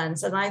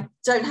concerns, and I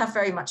don't have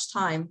very much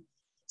time.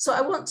 So I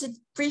want to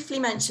briefly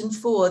mention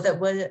 4 that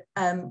were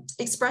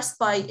expressed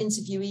by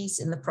interviewees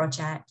in the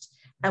project,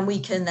 and we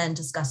can then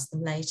discuss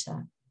them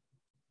later.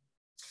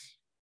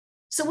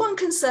 So one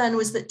concern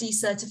was that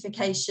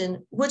decertification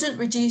wouldn't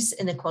reduce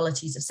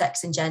inequalities of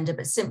sex and gender,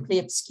 but simply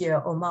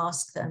obscure or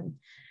mask them.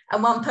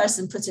 And one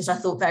person put it, I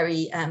thought,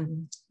 very,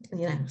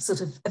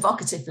 sort of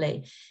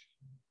evocatively.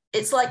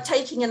 It's like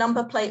taking a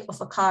number plate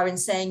off a car and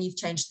saying you've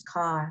changed the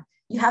car.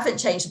 You haven't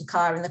changed the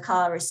car and the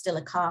car is still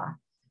a car.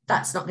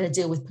 That's not going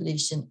to deal with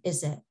pollution,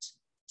 is it?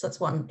 So that's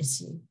one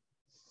issue.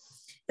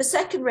 The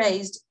second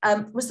raised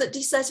was that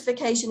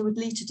decertification would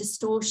lead to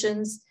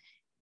distortions,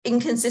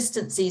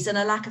 inconsistencies, and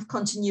a lack of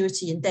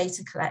continuity in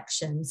data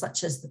collection,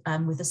 such as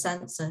with the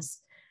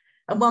census.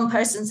 And one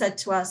person said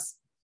to us,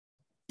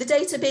 the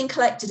data being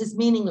collected is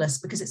meaningless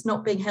because it's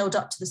not being held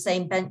up to the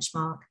same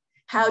benchmark.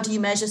 How do you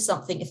measure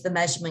something if the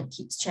measurement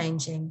keeps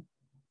changing?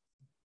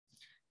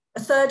 A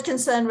third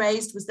concern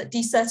raised was that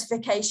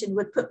decertification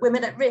would put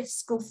women at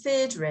risk or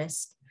feared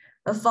risk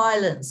of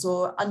violence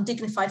or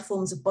undignified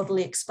forms of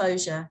bodily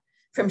exposure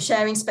from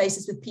sharing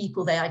spaces with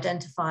people they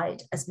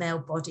identified as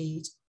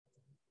male-bodied.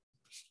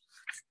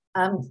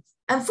 And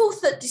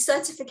fourth, that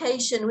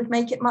decertification would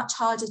make it much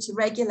harder to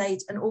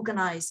regulate and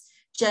organise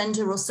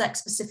gender or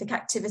sex-specific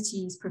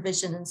activities,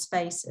 provision and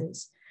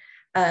spaces,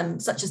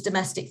 such as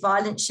domestic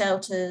violence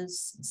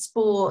shelters,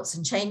 sports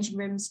and changing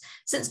rooms,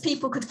 since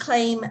people could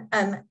claim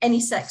any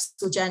sex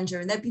or gender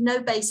and there'd be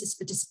no basis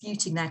for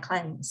disputing their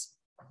claims.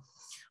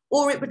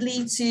 Or it would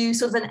lead to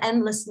sort of an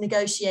endless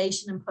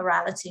negotiation and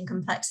plurality and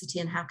complexity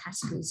in how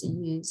categories are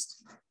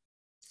used.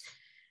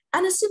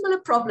 And a similar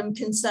problem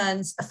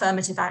concerns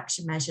affirmative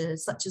action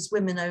measures, such as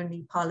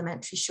women-only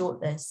parliamentary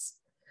shortlists,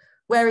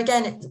 where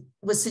again, it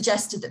was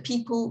suggested that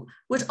people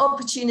would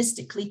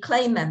opportunistically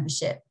claim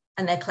membership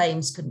and their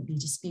claims couldn't be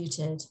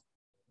disputed.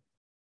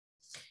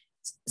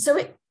 So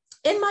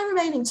in my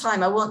remaining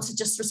time, I want to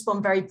just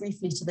respond very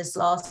briefly to this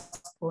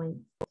last point.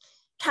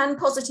 Can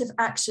positive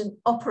action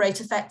operate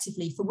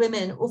effectively for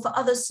women or for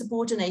other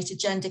subordinated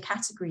gender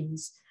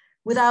categories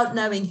without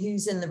knowing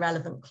who's in the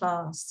relevant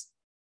class?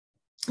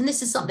 And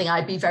this is something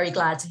I'd be very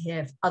glad to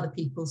hear other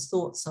people's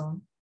thoughts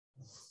on.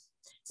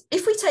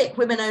 If we take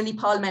women-only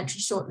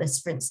parliamentary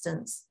shortlists, for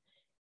instance,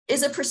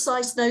 is a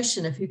precise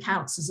notion of who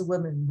counts as a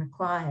woman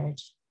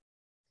required?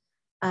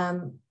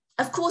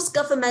 Of course,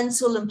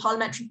 governmental and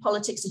parliamentary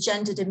politics are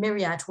gendered in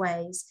myriad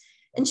ways,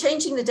 and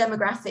changing the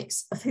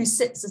demographics of who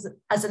sits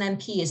as an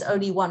MP is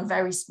only one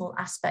very small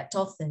aspect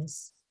of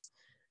this.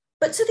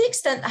 But to the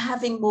extent that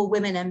having more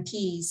women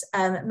MPs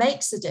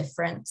makes a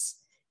difference,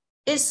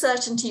 is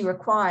certainty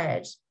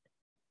required?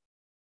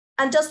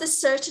 And does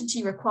this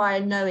certainty require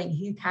knowing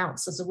who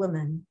counts as a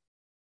woman?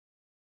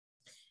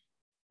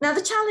 Now,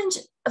 the challenge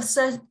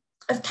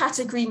of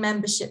category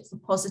membership for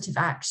positive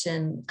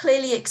action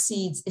clearly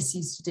exceeds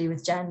issues to do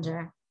with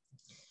gender.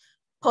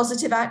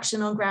 Positive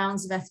action on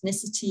grounds of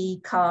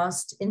ethnicity,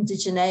 caste,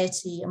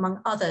 indigeneity,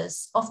 among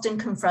others, often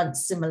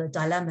confronts similar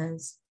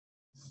dilemmas.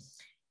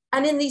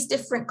 And in these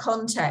different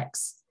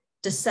contexts,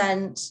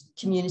 dissent,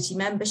 community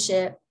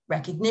membership,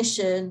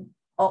 recognition,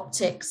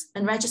 optics,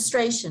 and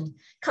registration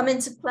come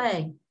into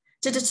play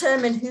to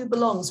determine who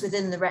belongs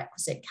within the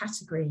requisite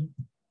category.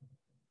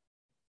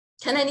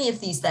 Can any of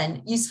these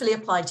then usefully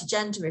apply to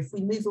gender if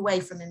we move away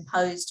from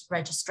imposed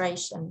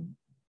registration?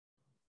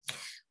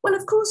 Well,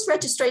 of course,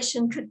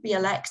 registration could be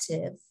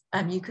elective.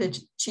 You could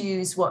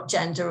choose what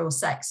gender or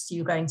sex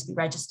you're going to be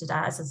registered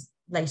as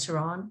later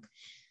on.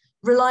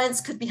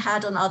 Reliance could be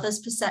had on others'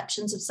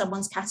 perceptions of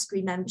someone's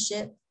category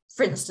membership,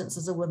 for instance,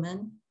 as a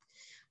woman.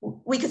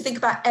 We could think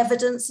about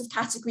evidence of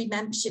category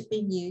membership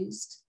being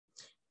used,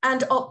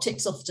 and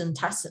optics often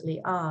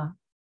tacitly are.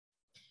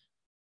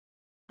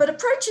 But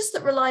approaches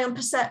that rely on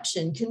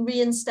perception can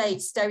reinstate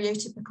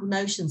stereotypical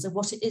notions of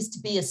what it is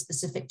to be a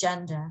specific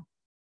gender.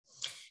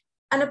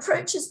 And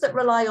approaches that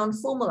rely on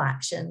formal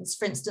actions,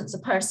 for instance, a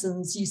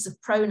person's use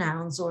of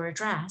pronouns or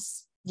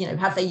address,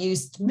 have they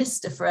used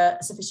Mr. for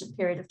a sufficient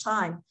period of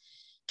time,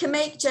 can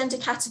make gender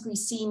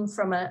categories seem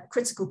from a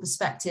critical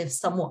perspective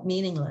somewhat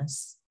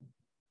meaningless.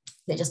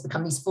 They just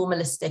become these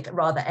formalistic,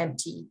 rather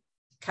empty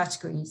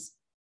categories.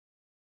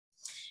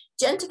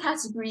 Gender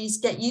categories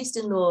get used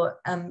in law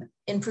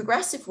in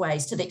progressive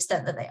ways to the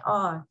extent that they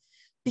are,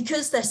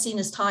 because they're seen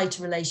as tied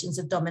to relations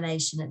of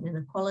domination and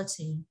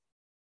inequality.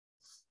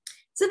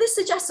 So this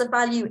suggests a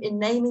value in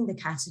naming the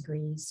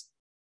categories,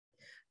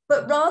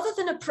 but rather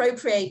than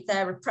appropriate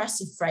their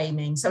repressive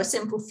framing, so a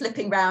simple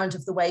flipping round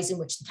of the ways in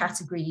which the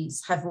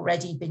categories have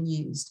already been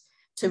used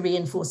to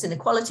reinforce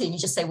inequality, and you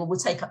just say, well, we'll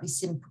take up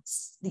these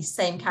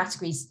same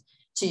categories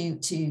to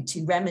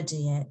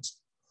remedy it.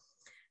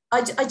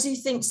 I do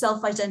think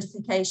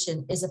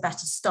self-identification is a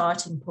better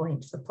starting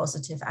point for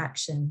positive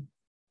action.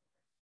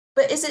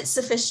 But is it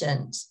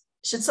sufficient?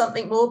 Should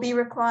something more be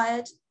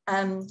required?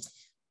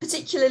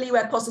 Particularly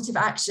where positive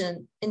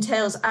action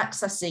entails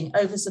accessing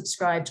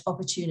oversubscribed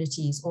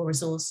opportunities or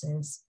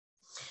resources.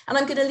 And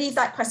I'm going to leave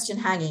that question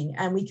hanging,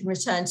 and we can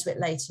return to it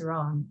later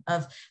on.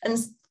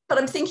 But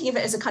I'm thinking of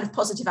it as a kind of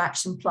positive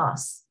action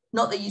plus,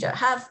 not that you don't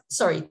have,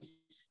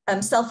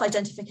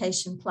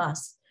 self-identification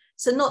plus.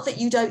 So not that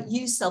you don't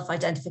use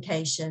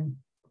self-identification,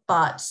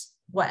 but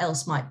what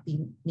else might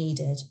be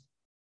needed.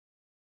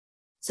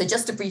 So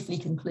just to briefly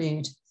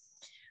conclude,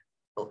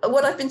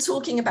 what I've been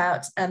talking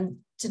about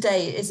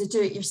today is a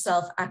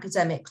do-it-yourself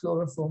academic law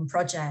reform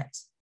project.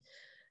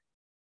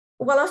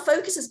 While our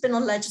focus has been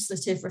on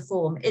legislative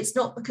reform, it's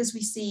not because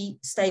we see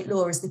state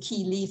law as the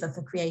key lever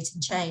for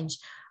creating change,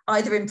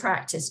 either in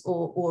practice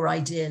or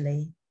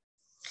ideally.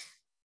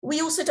 We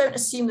also don't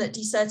assume that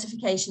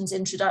decertification's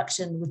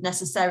introduction would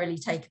necessarily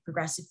take a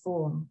progressive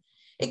form.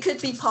 It could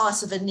be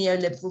part of a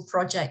neoliberal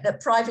project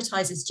that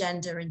privatizes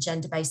gender and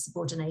gender-based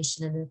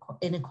subordination and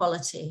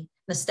inequality.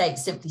 The state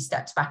simply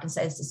steps back and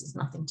says, this has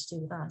nothing to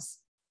do with us,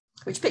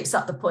 which picks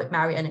up the point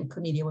Marion and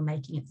Cornelia were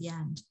making at the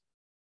end.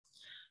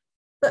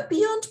 But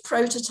beyond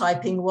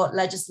prototyping what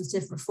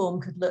legislative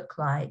reform could look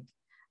like,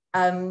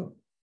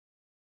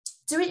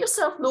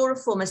 do-it-yourself law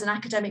reform as an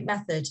academic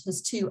method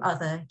has two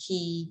other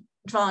key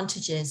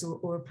advantages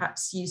or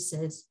perhaps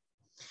uses.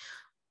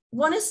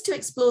 One is to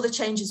explore the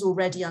changes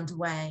already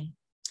underway.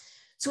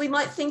 So we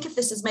might think of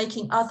this as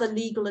making other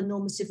legal and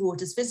normative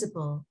orders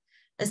visible,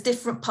 as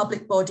different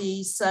public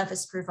bodies,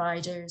 service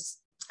providers,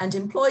 and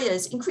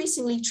employers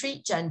increasingly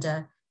treat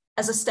gender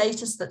as a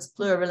status that's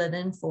plural and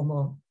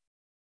informal.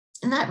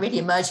 And that really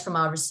emerged from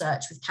our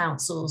research with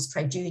councils,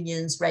 trade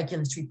unions,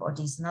 regulatory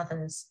bodies, and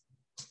others.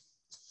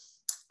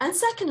 And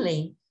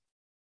secondly,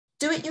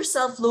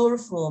 do-it-yourself law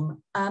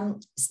reform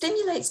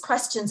stimulates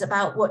questions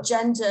about what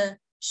gender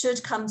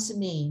should come to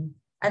mean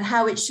and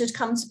how it should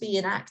come to be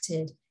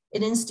enacted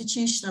in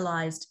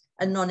institutionalized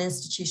and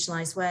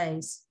non-institutionalized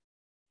ways.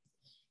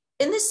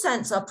 In this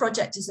sense, our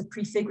project is a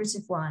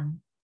prefigurative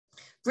one,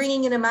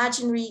 bringing an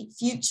imaginary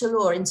future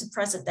law into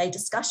present-day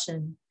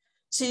discussion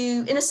to,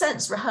 in a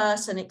sense,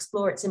 rehearse and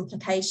explore its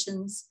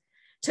implications,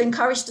 to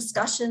encourage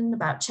discussion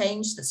about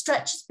change that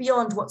stretches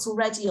beyond what's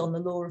already on the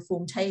law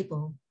reform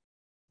table,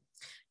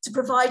 to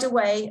provide a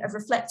way of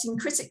reflecting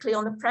critically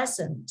on the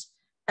present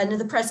and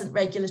the present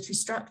regulatory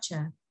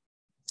structure,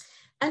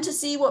 and to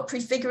see what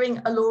prefiguring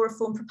a law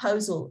reform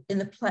proposal in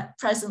the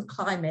present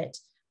climate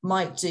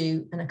might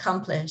do and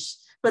accomplish,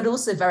 but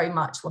also very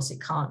much what it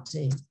can't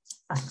do.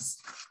 Thanks.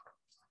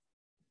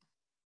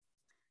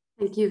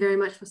 Thank you very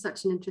much for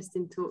such an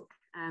interesting talk,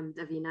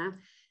 Davina.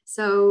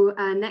 So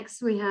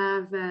next we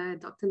have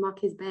Dr.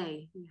 Marquis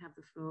Bey. You have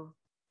the floor.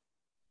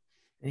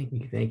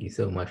 Thank you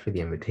so much for the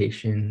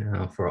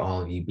invitation, for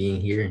all of you being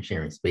here and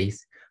sharing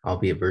space,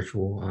 albeit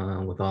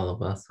virtual, with all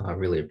of us. So I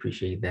really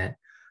appreciate that.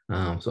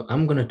 So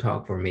I'm going to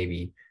talk for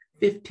maybe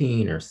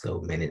 15 or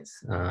so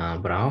minutes,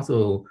 but I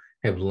also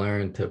have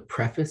learned to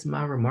preface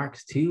my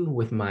remarks too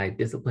with my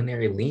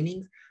disciplinary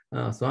leanings.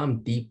 So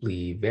I'm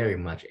deeply, very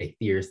much a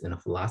theorist and a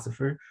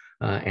philosopher,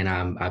 and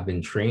I've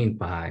been trained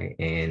by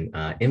and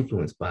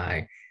influenced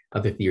by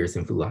other theorists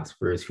and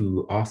philosophers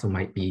who also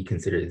might be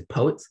considered as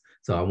poets.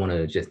 So I want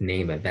to just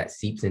name that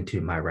seeps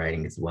into my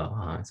writing as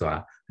well. So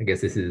I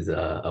guess this is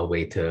a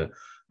way to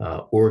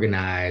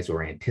organize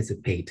or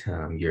anticipate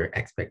your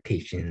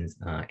expectations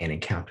and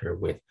encounter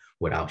with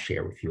what I'll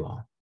share with you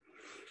all.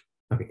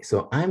 Okay,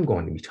 so I'm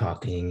going to be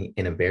talking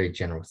in a very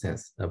general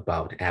sense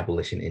about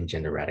abolition and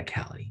gender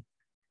radicality.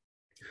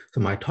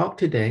 So my talk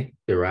today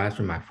derives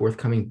from my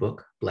forthcoming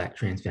book, Black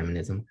Trans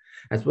Feminism,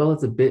 as well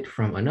as a bit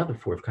from another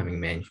forthcoming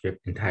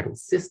manuscript entitled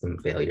System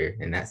Failure,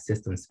 and that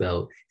system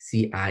spelled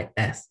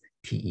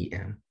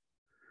C-I-S-T-E-M.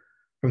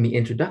 From the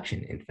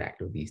introduction, in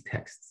fact, of these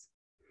texts,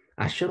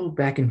 I shuttled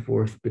back and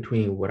forth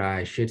between what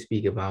I should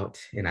speak about,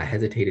 and I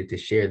hesitated to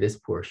share this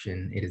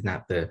portion. It is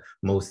not the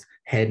most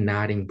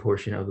head-nodding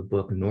portion of the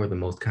book, nor the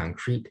most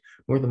concrete,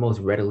 nor the most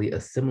readily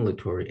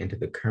assimilatory into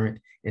the current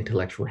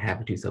intellectual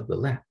habitus of the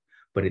left.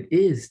 But it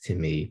is, to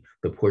me,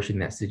 the portion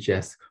that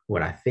suggests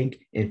what I think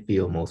and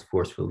feel most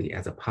forcefully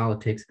as a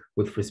politics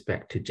with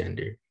respect to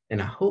gender. And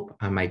I hope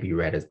I might be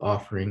read as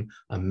offering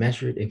a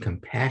measured and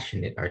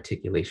compassionate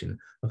articulation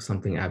of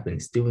something I've been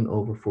stewing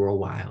over for a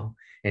while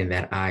and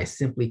that I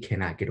simply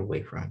cannot get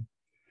away from.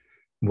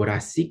 What I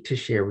seek to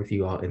share with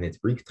you all in this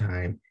brief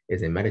time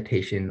is a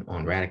meditation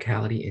on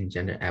radicality and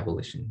gender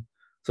abolition.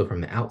 So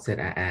from the outset,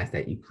 I ask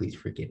that you please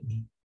forgive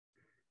me.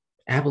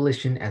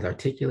 Abolition, as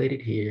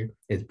articulated here,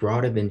 is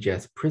broader than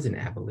just prison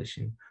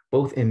abolition,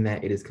 both in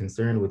that it is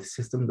concerned with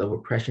systems of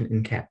oppression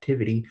and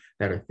captivity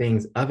that are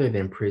things other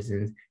than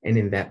prisons, and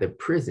in that the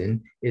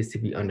prison is to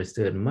be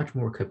understood much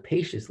more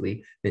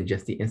capaciously than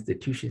just the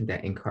institutions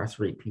that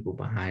incarcerate people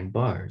behind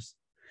bars.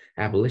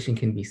 Abolition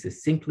can be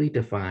succinctly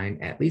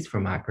defined, at least for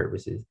my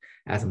purposes,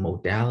 as a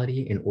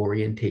modality and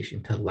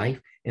orientation to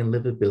life and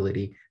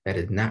livability that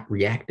is not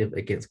reactive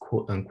against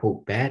quote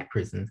unquote bad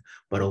prisons,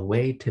 but a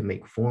way to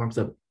make forms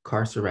of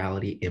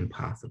carcerality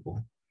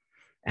impossible.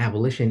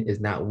 Abolition is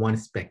not one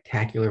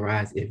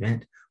spectacularized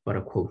event, but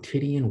a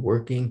quotidian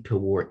working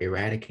toward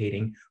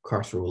eradicating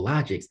carceral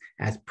logics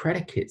as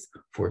predicates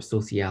for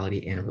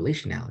sociality and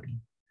relationality.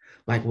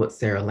 Like what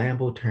Sarah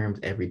Lambo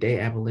terms everyday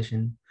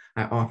abolition,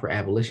 I offer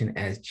abolition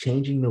as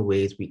changing the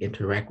ways we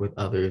interact with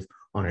others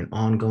on an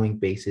ongoing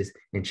basis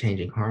and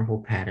changing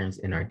harmful patterns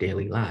in our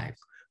daily lives,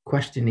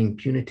 questioning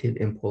punitive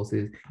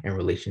impulses and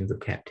relations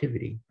of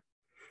captivity.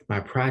 My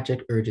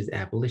project urges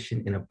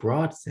abolition in a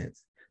broad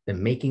sense, the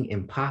making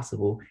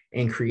impossible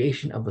and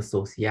creation of a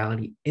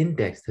sociality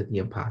indexed to the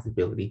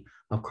impossibility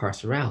of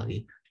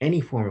carcerality,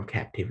 any form of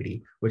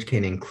captivity, which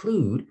can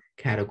include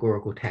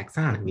categorical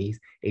taxonomies,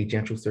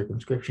 agential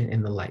circumscription,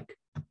 and the like.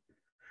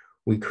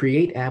 We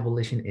create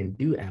abolition and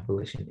do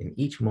abolition. In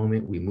each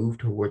moment, we move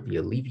toward the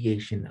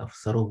alleviation of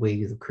subtle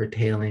ways of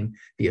curtailing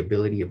the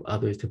ability of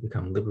others to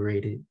become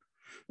liberated.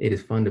 It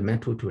is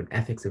fundamental to an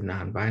ethics of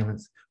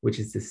nonviolence, which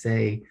is to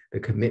say, the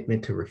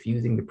commitment to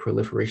refusing the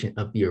proliferation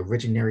of the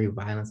originary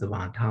violence of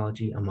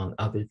ontology, among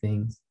other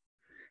things.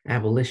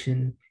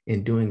 Abolition,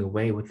 in doing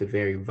away with the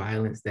very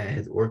violence that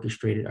has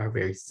orchestrated our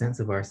very sense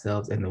of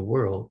ourselves and the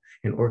world,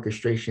 an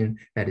orchestration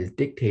that has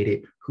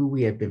dictated who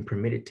we have been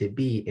permitted to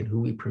be and who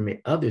we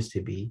permit others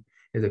to be,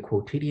 is a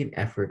quotidian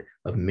effort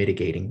of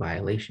mitigating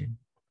violation.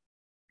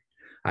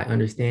 I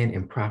understand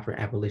improper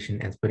abolition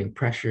as putting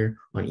pressure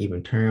on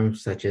even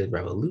terms such as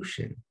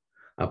revolution.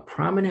 A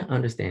prominent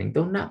understanding,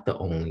 though not the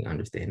only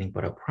understanding,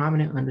 but a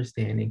prominent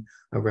understanding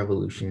of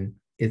revolution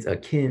is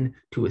akin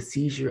to a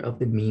seizure of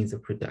the means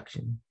of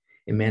production.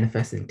 It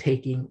manifests in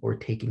taking or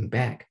taking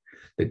back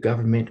the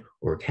government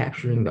or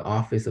capturing the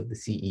office of the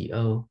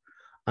CEO.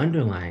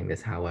 Underlying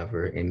this,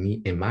 however,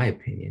 in my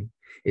opinion,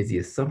 is the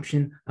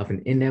assumption of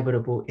an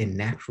inevitable and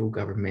natural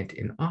government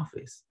in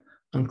office.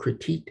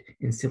 Uncritiqued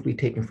and simply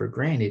taken for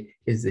granted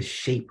is the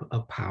shape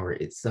of power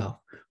itself,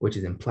 which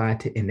is implied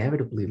to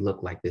inevitably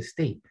look like the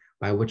state,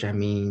 by which I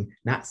mean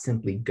not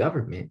simply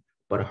government,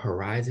 but a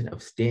horizon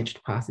of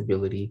stanched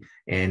possibility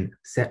and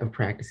set of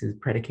practices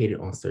predicated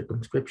on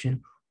circumscription,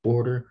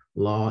 order,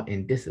 law,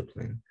 and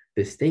discipline.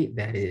 The state,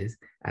 that is,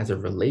 as a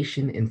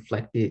relation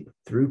inflected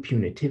through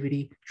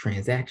punitivity,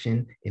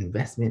 transaction,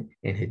 investment,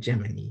 and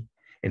hegemony.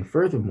 And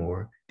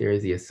furthermore, there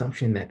is the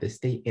assumption that the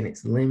state and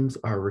its limbs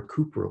are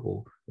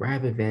recuperable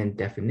rather than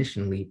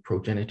definitionally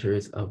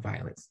progenitors of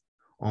violence.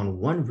 On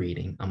one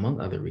reading, among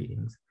other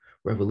readings,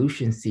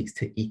 revolution seeks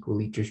to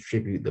equally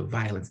distribute the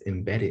violence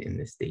embedded in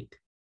the state.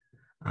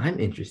 I'm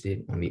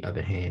interested, on the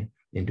other hand,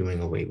 in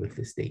doing away with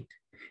the state.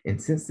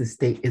 And since the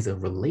state is a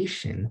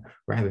relation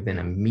rather than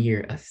a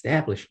mere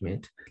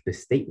establishment, the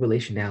state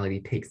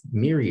relationality takes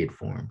myriad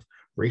forms: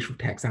 racial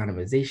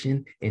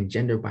taxonomization and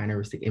gender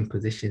binaristic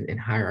imposition and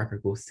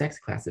hierarchical sex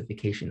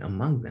classification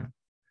among them.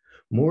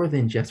 More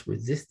than just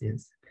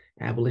resistance,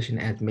 abolition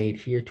as made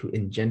here to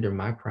engender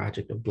my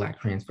project of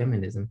Black trans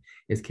feminism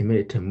is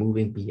committed to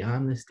moving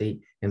beyond the state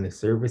in the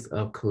service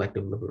of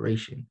collective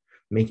liberation,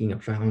 making a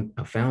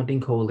founding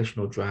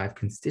coalitional drive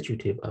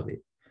constitutive of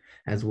it.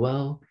 As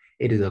well,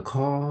 It is a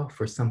call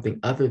for something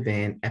other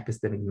than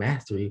epistemic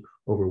mastery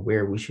over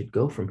where we should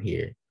go from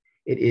here.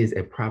 It is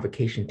a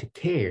provocation to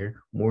care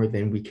more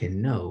than we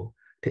can know,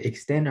 to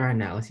extend our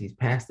analyses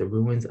past the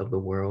ruins of the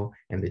world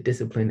and the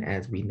discipline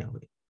as we know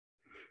it.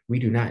 We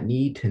do not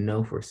need to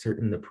know for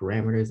certain the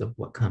parameters of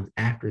what comes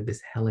after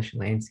this hellish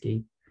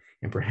landscape,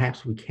 and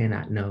perhaps we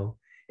cannot know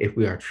if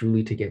we are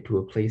truly to get to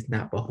a place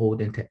not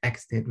beholden to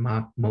extant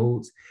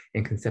modes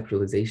and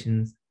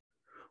conceptualizations.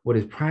 What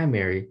is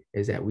primary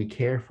is that we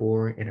care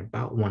for and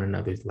about one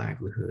another's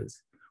livelihoods.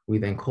 We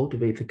then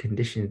cultivate the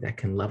conditions that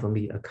can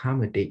lovingly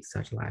accommodate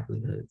such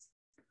livelihoods.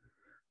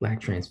 Black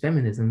trans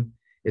feminism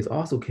is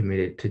also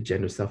committed to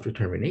gender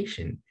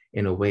self-determination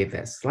in a way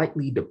that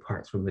slightly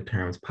departs from the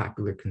term's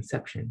popular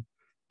conception.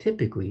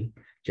 Typically,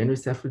 gender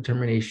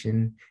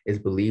self-determination is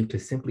believed to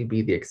simply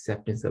be the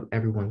acceptance of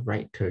everyone's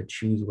right to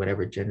choose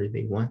whatever gender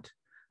they want.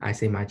 I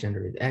say my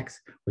gender is X,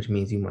 which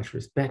means you must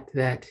respect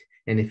that.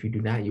 And if you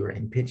do not, you are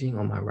impinging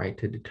on my right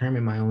to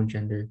determine my own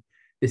gender.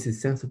 This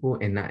is sensible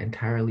and not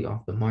entirely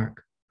off the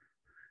mark.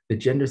 The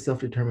gender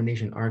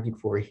self-determination argued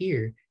for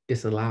here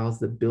disallows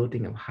the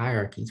building of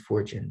hierarchies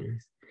for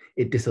genders.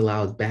 It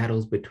disallows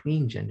battles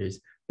between genders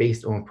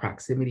based on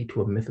proximity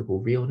to a mythical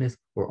realness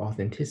or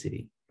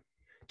authenticity.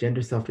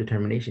 Gender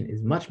self-determination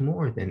is much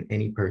more than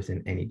any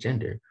person, any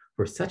gender.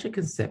 For such a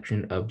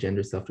conception of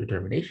gender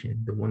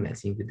self-determination, the one that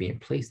seems to be in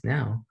place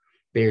now,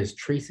 bears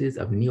traces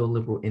of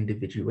neoliberal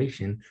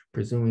individuation,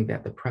 presuming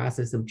that the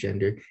process of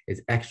gender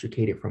is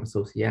extricated from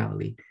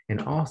sociality, and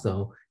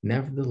also,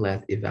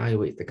 nevertheless,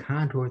 evaluates the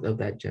contours of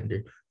that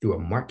gender through a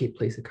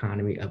marketplace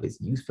economy of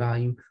its use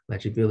value,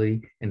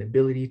 legibility, and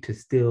ability to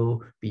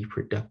still be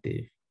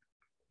productive.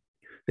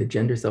 The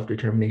gender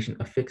self-determination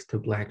affixed to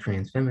Black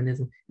trans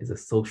feminism is a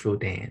social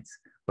dance,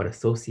 but a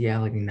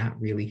sociality not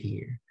really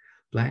here.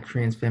 Black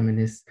trans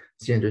feminists'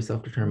 gender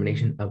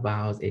self-determination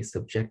avows a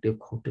subjective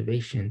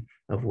cultivation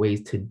of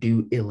ways to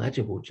do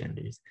illegible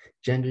genders,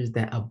 genders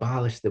that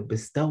abolish the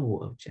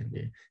bestowal of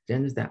gender,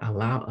 genders that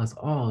allow us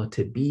all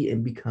to be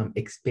and become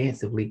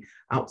expansively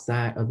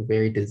outside of the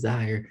very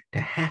desire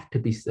to have to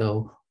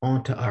bestow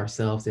onto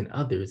ourselves and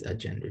others a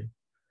gender.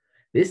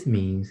 This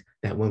means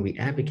that when we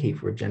advocate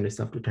for gender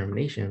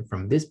self-determination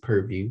from this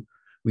purview,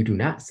 we do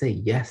not say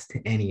yes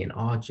to any and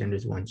all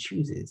genders one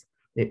chooses.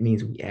 It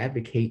means we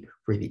advocate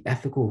for the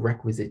ethical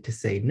requisite to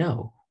say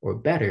no, or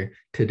better,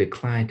 to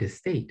decline to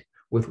state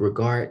with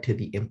regard to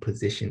the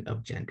imposition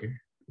of gender.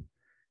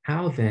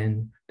 How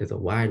then does a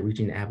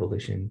wide-reaching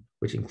abolition,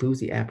 which includes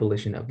the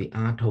abolition of the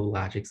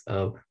ontologics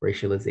of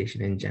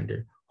racialization and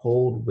gender,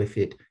 hold with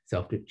it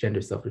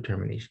gender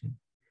self-determination?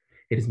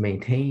 It is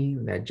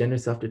maintained that gender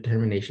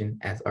self-determination,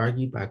 as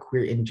argued by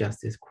queer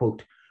injustice,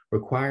 quote,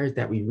 requires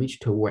that we reach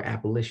toward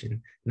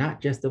abolition, not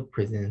just of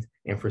prisons,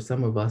 and for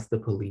some of us, the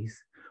police,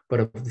 but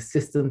of the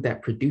systems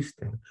that produce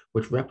them,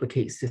 which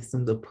replicate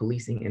systems of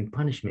policing and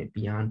punishment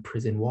beyond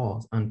prison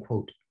walls,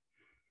 unquote.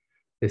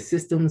 The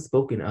systems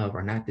spoken of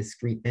are not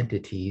discrete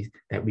entities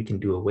that we can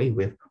do away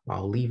with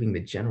while leaving the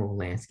general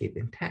landscape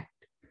intact.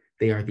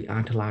 They are the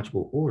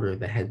ontological order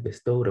that has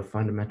bestowed a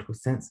fundamental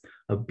sense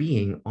of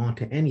being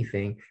onto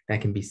anything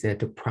that can be said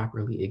to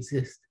properly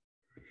exist.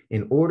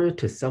 In order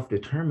to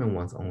self-determine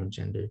one's own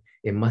gender,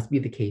 it must be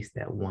the case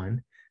that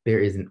one, there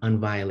is an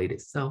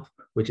unviolated self,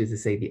 which is to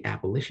say the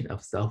abolition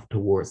of self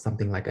towards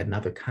something like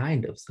another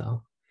kind of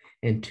self.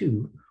 And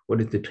two,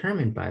 what is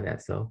determined by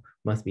that self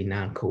must be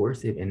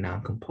non-coercive and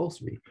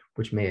non-compulsory,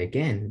 which may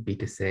again be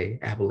to say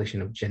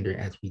abolition of gender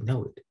as we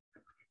know it.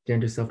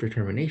 Gender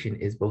self-determination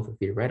is both a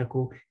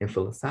theoretical and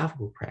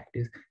philosophical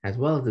practice, as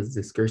well as a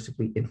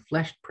discursively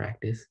enfleshed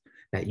practice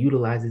that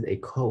utilizes a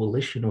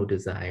coalitional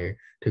desire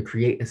to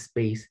create a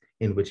space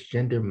in which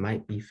gender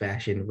might be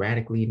fashioned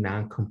radically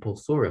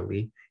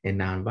non-compulsorily and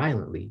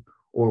non-violently,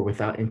 or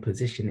without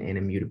imposition and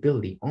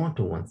immutability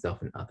onto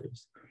oneself and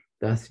others.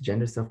 Thus,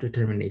 gender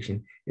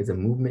self-determination is a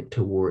movement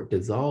toward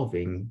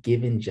dissolving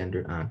given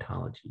gender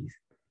ontologies.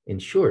 In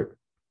short,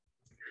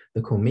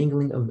 the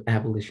commingling of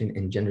abolition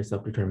and gender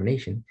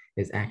self-determination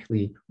is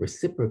actually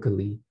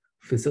reciprocally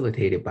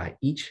facilitated by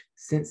each,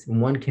 since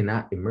one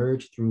cannot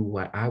emerge through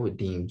what I would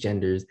deem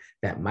genders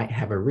that might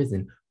have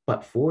arisen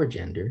but for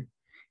gender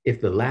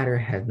if the latter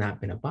has not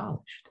been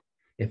abolished.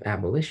 If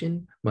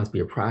abolition must be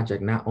a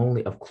project not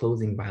only of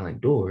closing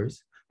violent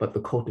doors, but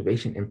the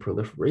cultivation and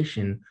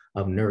proliferation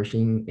of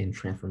nourishing and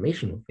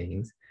transformational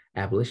things,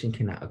 abolition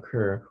cannot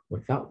occur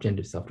without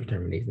gender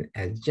self-determination,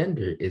 as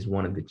gender is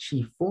one of the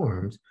chief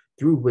forms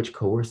through which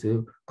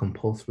coercive,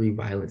 compulsory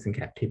violence and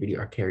captivity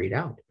are carried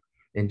out.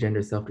 And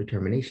gender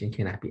self-determination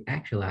cannot be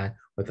actualized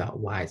without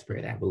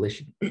widespread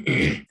abolition.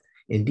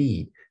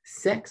 Indeed,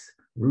 sex,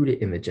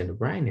 rooted in the gender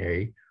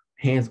binary,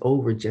 hands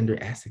over gender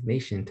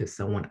assignation to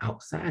someone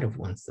outside of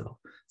oneself,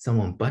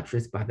 someone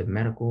buttressed by the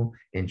medical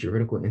and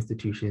juridical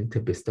institution to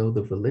bestow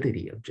the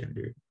validity of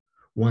gender.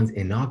 One's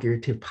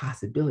inaugurative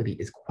possibility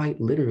is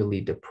quite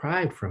literally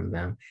deprived from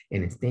them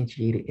and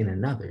instantiated in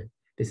another.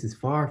 This is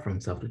far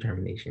from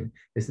self-determination.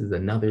 This is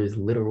another's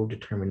literal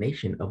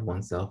determination of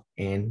oneself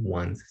and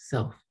one's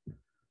self.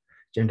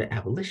 Gender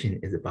abolition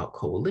is about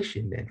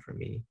coalition then for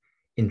me.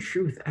 In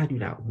truth, I do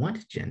not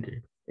want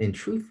gender. And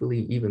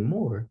truthfully, even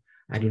more,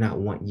 I do not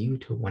want you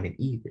to want it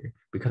either,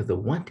 because the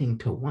wanting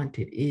to want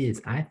it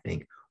is, I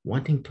think,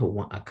 wanting to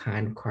want a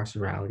kind of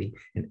carcerality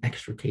and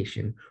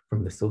extrication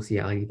from the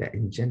sociality that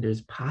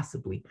engenders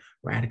possibly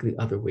radically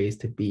other ways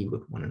to be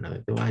with one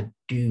another, though I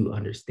do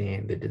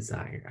understand the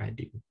desire, I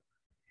do.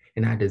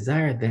 And I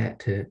desire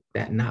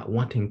that not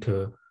wanting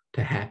to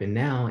happen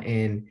now,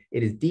 and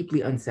it is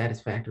deeply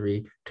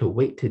unsatisfactory to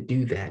wait to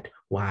do that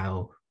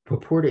while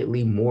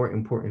purportedly more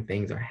important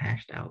things are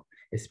hashed out,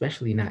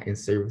 especially not in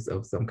service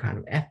of some kind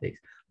of ethics,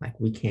 like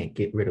we can't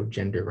get rid of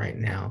gender right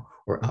now,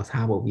 or else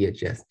how will we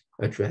address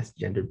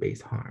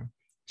gender-based harm?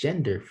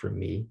 Gender, for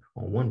me,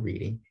 on one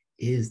reading,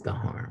 is the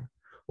harm.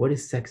 What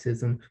is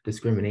sexism,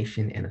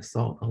 discrimination, and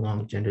assault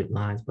along gendered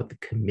lines but the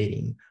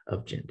committing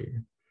of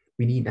gender?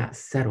 We need not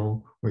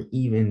settle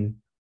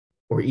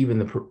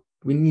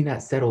we need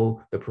not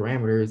settle the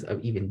parameters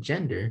of even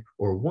gender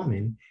or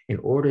woman in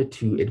order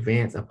to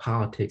advance a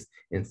politics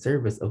in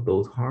service of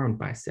those harmed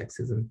by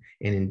sexism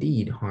and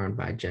indeed harmed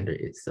by gender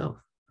itself.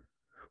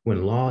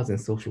 When laws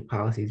and social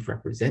policies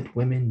represent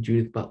women,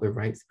 Judith Butler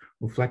writes,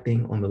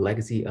 reflecting on the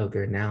legacy of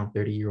their now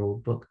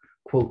 30-year-old book,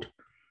 quote,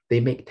 they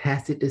make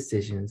tacit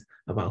decisions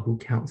about who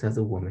counts as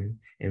a woman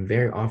and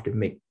very often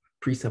make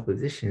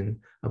presuppositions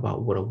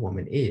about what a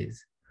woman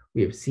is.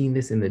 We have seen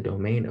this in the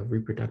domain of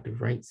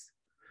reproductive rights.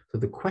 So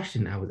the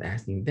question I was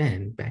asking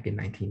then, back in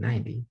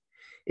 1990,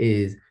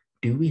 is,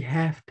 do we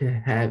have to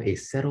have a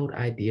settled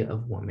idea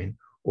of woman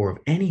or of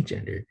any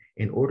gender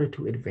in order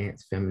to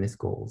advance feminist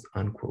goals,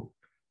 unquote?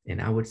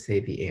 And I would say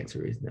the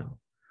answer is no.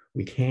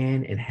 We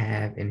can and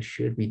have and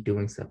should be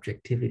doing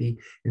subjectivity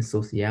and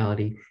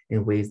sociality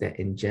in ways that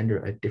engender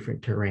a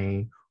different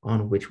terrain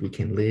on which we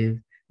can live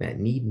that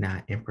need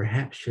not and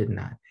perhaps should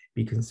not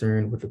be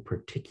concerned with a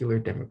particular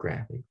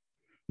demographic.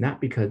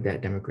 Not because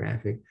that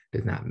demographic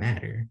does not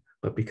matter,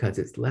 but because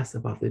it's less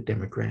about the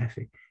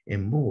demographic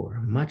and more,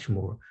 much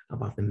more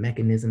about the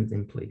mechanisms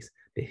in place,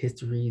 the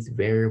histories,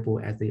 variable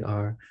as they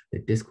are, the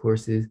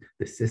discourses,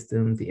 the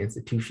systems, the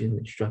institutions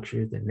and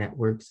structures, the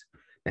networks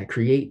that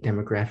create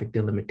demographic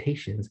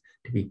delimitations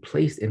to be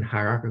placed in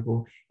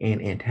hierarchical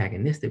and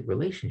antagonistic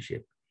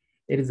relationship.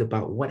 It is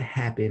about what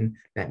happened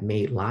that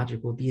made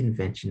logical the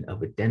invention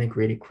of a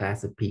denigrated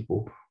class of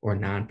people or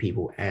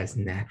non-people as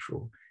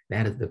natural.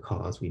 That is the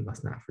cause we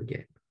must not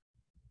forget.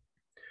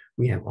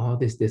 We have all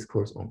this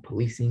discourse on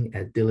policing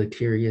as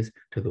deleterious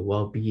to the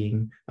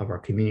well-being of our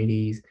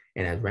communities,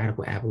 and as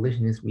radical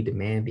abolitionists, we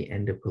demand the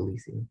end of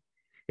policing.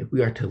 If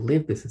we are to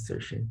live this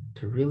assertion,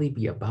 to really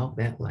be about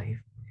that life,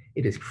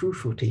 it is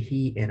crucial to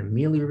heed an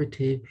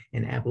ameliorative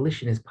and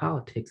abolitionist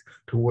politics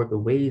toward the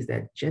ways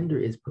that gender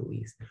is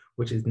policed,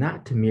 which is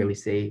not to merely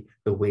say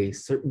the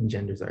ways certain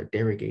genders are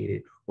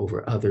derogated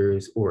over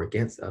others or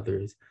against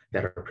others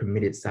that are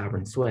permitted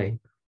sovereign sway,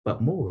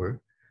 but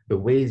more, the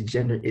ways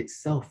gender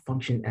itself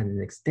functions as an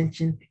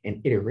extension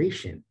and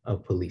iteration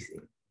of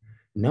policing.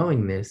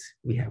 Knowing this,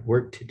 we have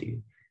work to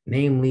do.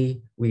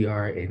 Namely, we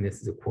are, and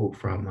this is a quote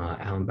from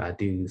Alan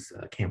Badu's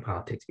Can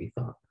Politics Be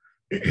Thought?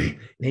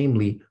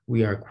 Namely,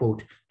 we are,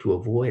 quote, to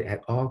avoid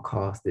at all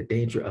costs the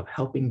danger of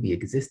helping the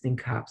existing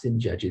cops and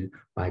judges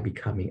by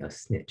becoming a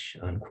snitch,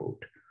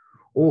 unquote.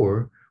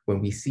 Or when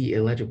we see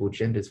illegible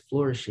genders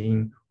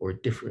flourishing or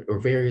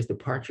various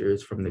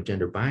departures from the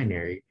gender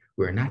binary,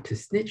 we are not to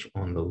snitch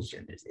on those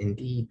genders.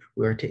 Indeed,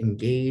 we are to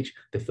engage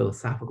the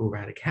philosophical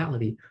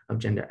radicality of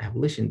gender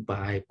abolition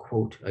by,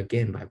 quote,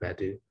 again by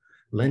Badu,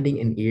 lending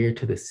an ear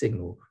to the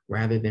signal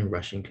rather than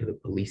rushing to the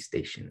police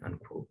station,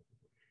 unquote.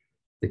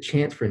 The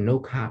chance for no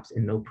cops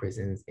and no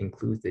prisons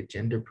includes the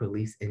gender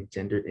police and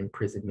gender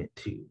imprisonment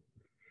too.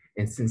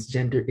 And since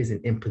gender is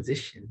an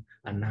imposition,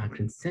 a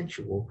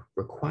non-consensual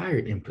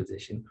required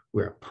imposition,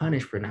 we are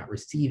punished for not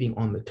receiving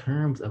on the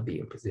terms of the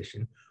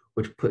imposition,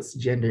 which puts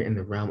gender in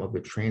the realm of a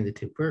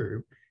transitive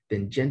verb,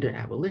 then gender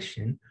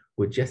abolition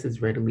would just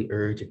as readily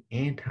urge an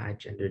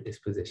anti-gender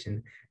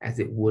disposition as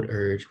it would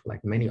urge,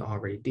 like many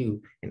already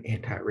do, an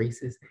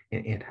anti-racist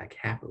and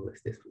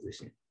anti-capitalist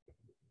disposition.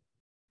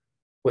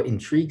 What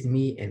intrigues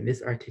me in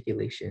this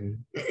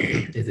articulation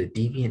is a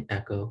deviant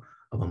echo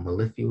of a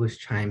mellifluous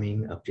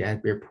chiming of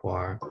Jasbir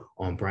Puar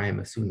on Brian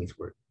Massumi's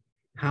work.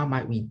 How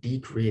might we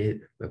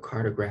degrid the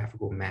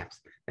cartographical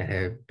maps that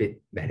have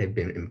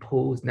been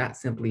imposed not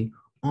simply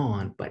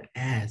on, but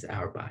as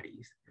our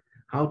bodies?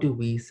 How do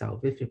we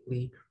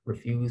salvifically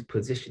refuse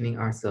positioning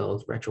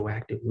ourselves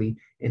retroactively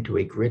into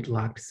a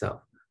gridlocked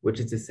self, which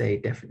is to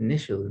say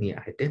definitionally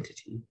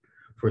identity,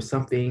 for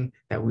something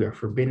that we are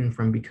forbidden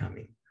from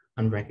becoming,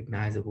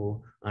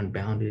 unrecognizable,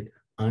 unbounded,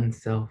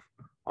 unself,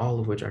 all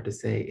of which are to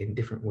say in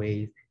different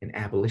ways an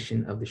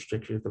abolition of the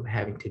strictures of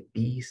having to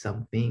be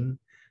something,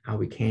 how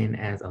we can,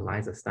 as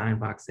Eliza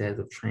Steinbach says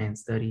of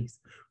trans studies,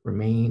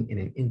 remain in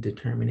an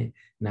indeterminate,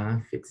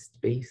 non-fixed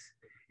space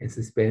and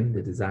suspend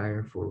the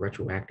desire for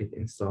retroactive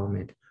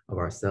installment of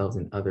ourselves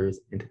and others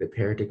into the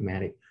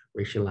paradigmatic,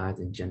 racialized,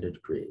 and gendered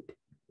grid.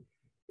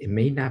 It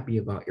may not be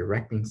about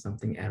erecting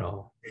something at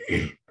all.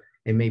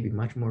 It may be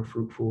much more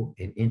fruitful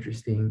and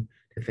interesting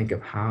to think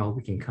of how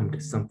we can come to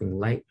something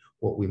like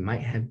what we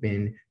might have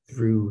been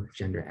through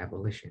gender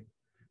abolition,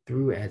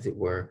 through, as it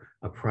were,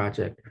 a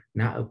project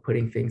not of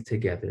putting things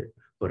together,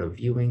 but of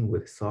viewing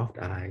with soft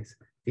eyes,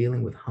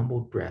 feeling with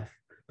humbled breath,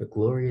 the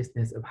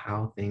gloriousness of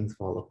how things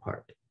fall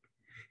apart.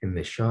 And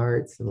the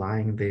shards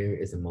lying there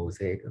is a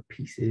mosaic of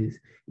pieces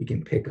you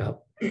can pick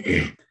up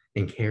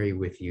and carry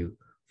with you,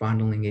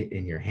 fondling it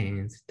in your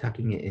hands,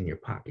 tucking it in your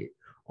pocket,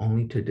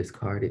 only to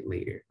discard it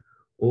later.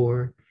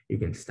 Or you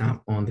can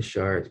stomp on the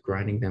shards,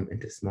 grinding them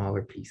into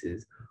smaller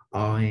pieces,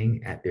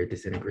 awing at their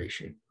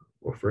disintegration.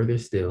 Or further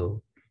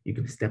still, you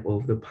can step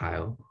over the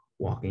pile,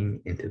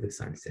 walking into the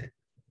sunset.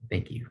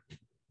 Thank you.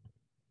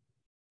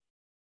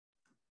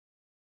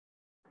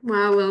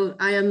 Wow, well,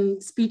 I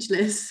am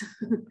speechless.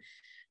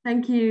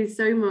 Thank you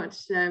so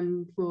much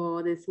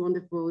for this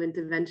wonderful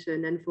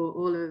intervention and for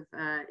all of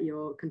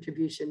your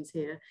contributions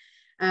here.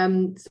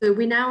 So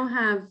we now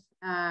have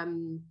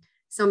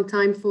some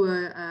time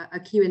for a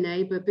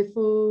Q&A, but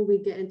before we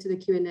get into the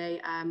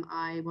Q&A,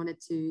 I wanted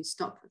to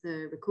stop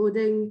the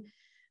recording.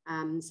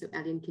 So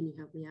Ellen, can you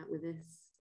help me out with this?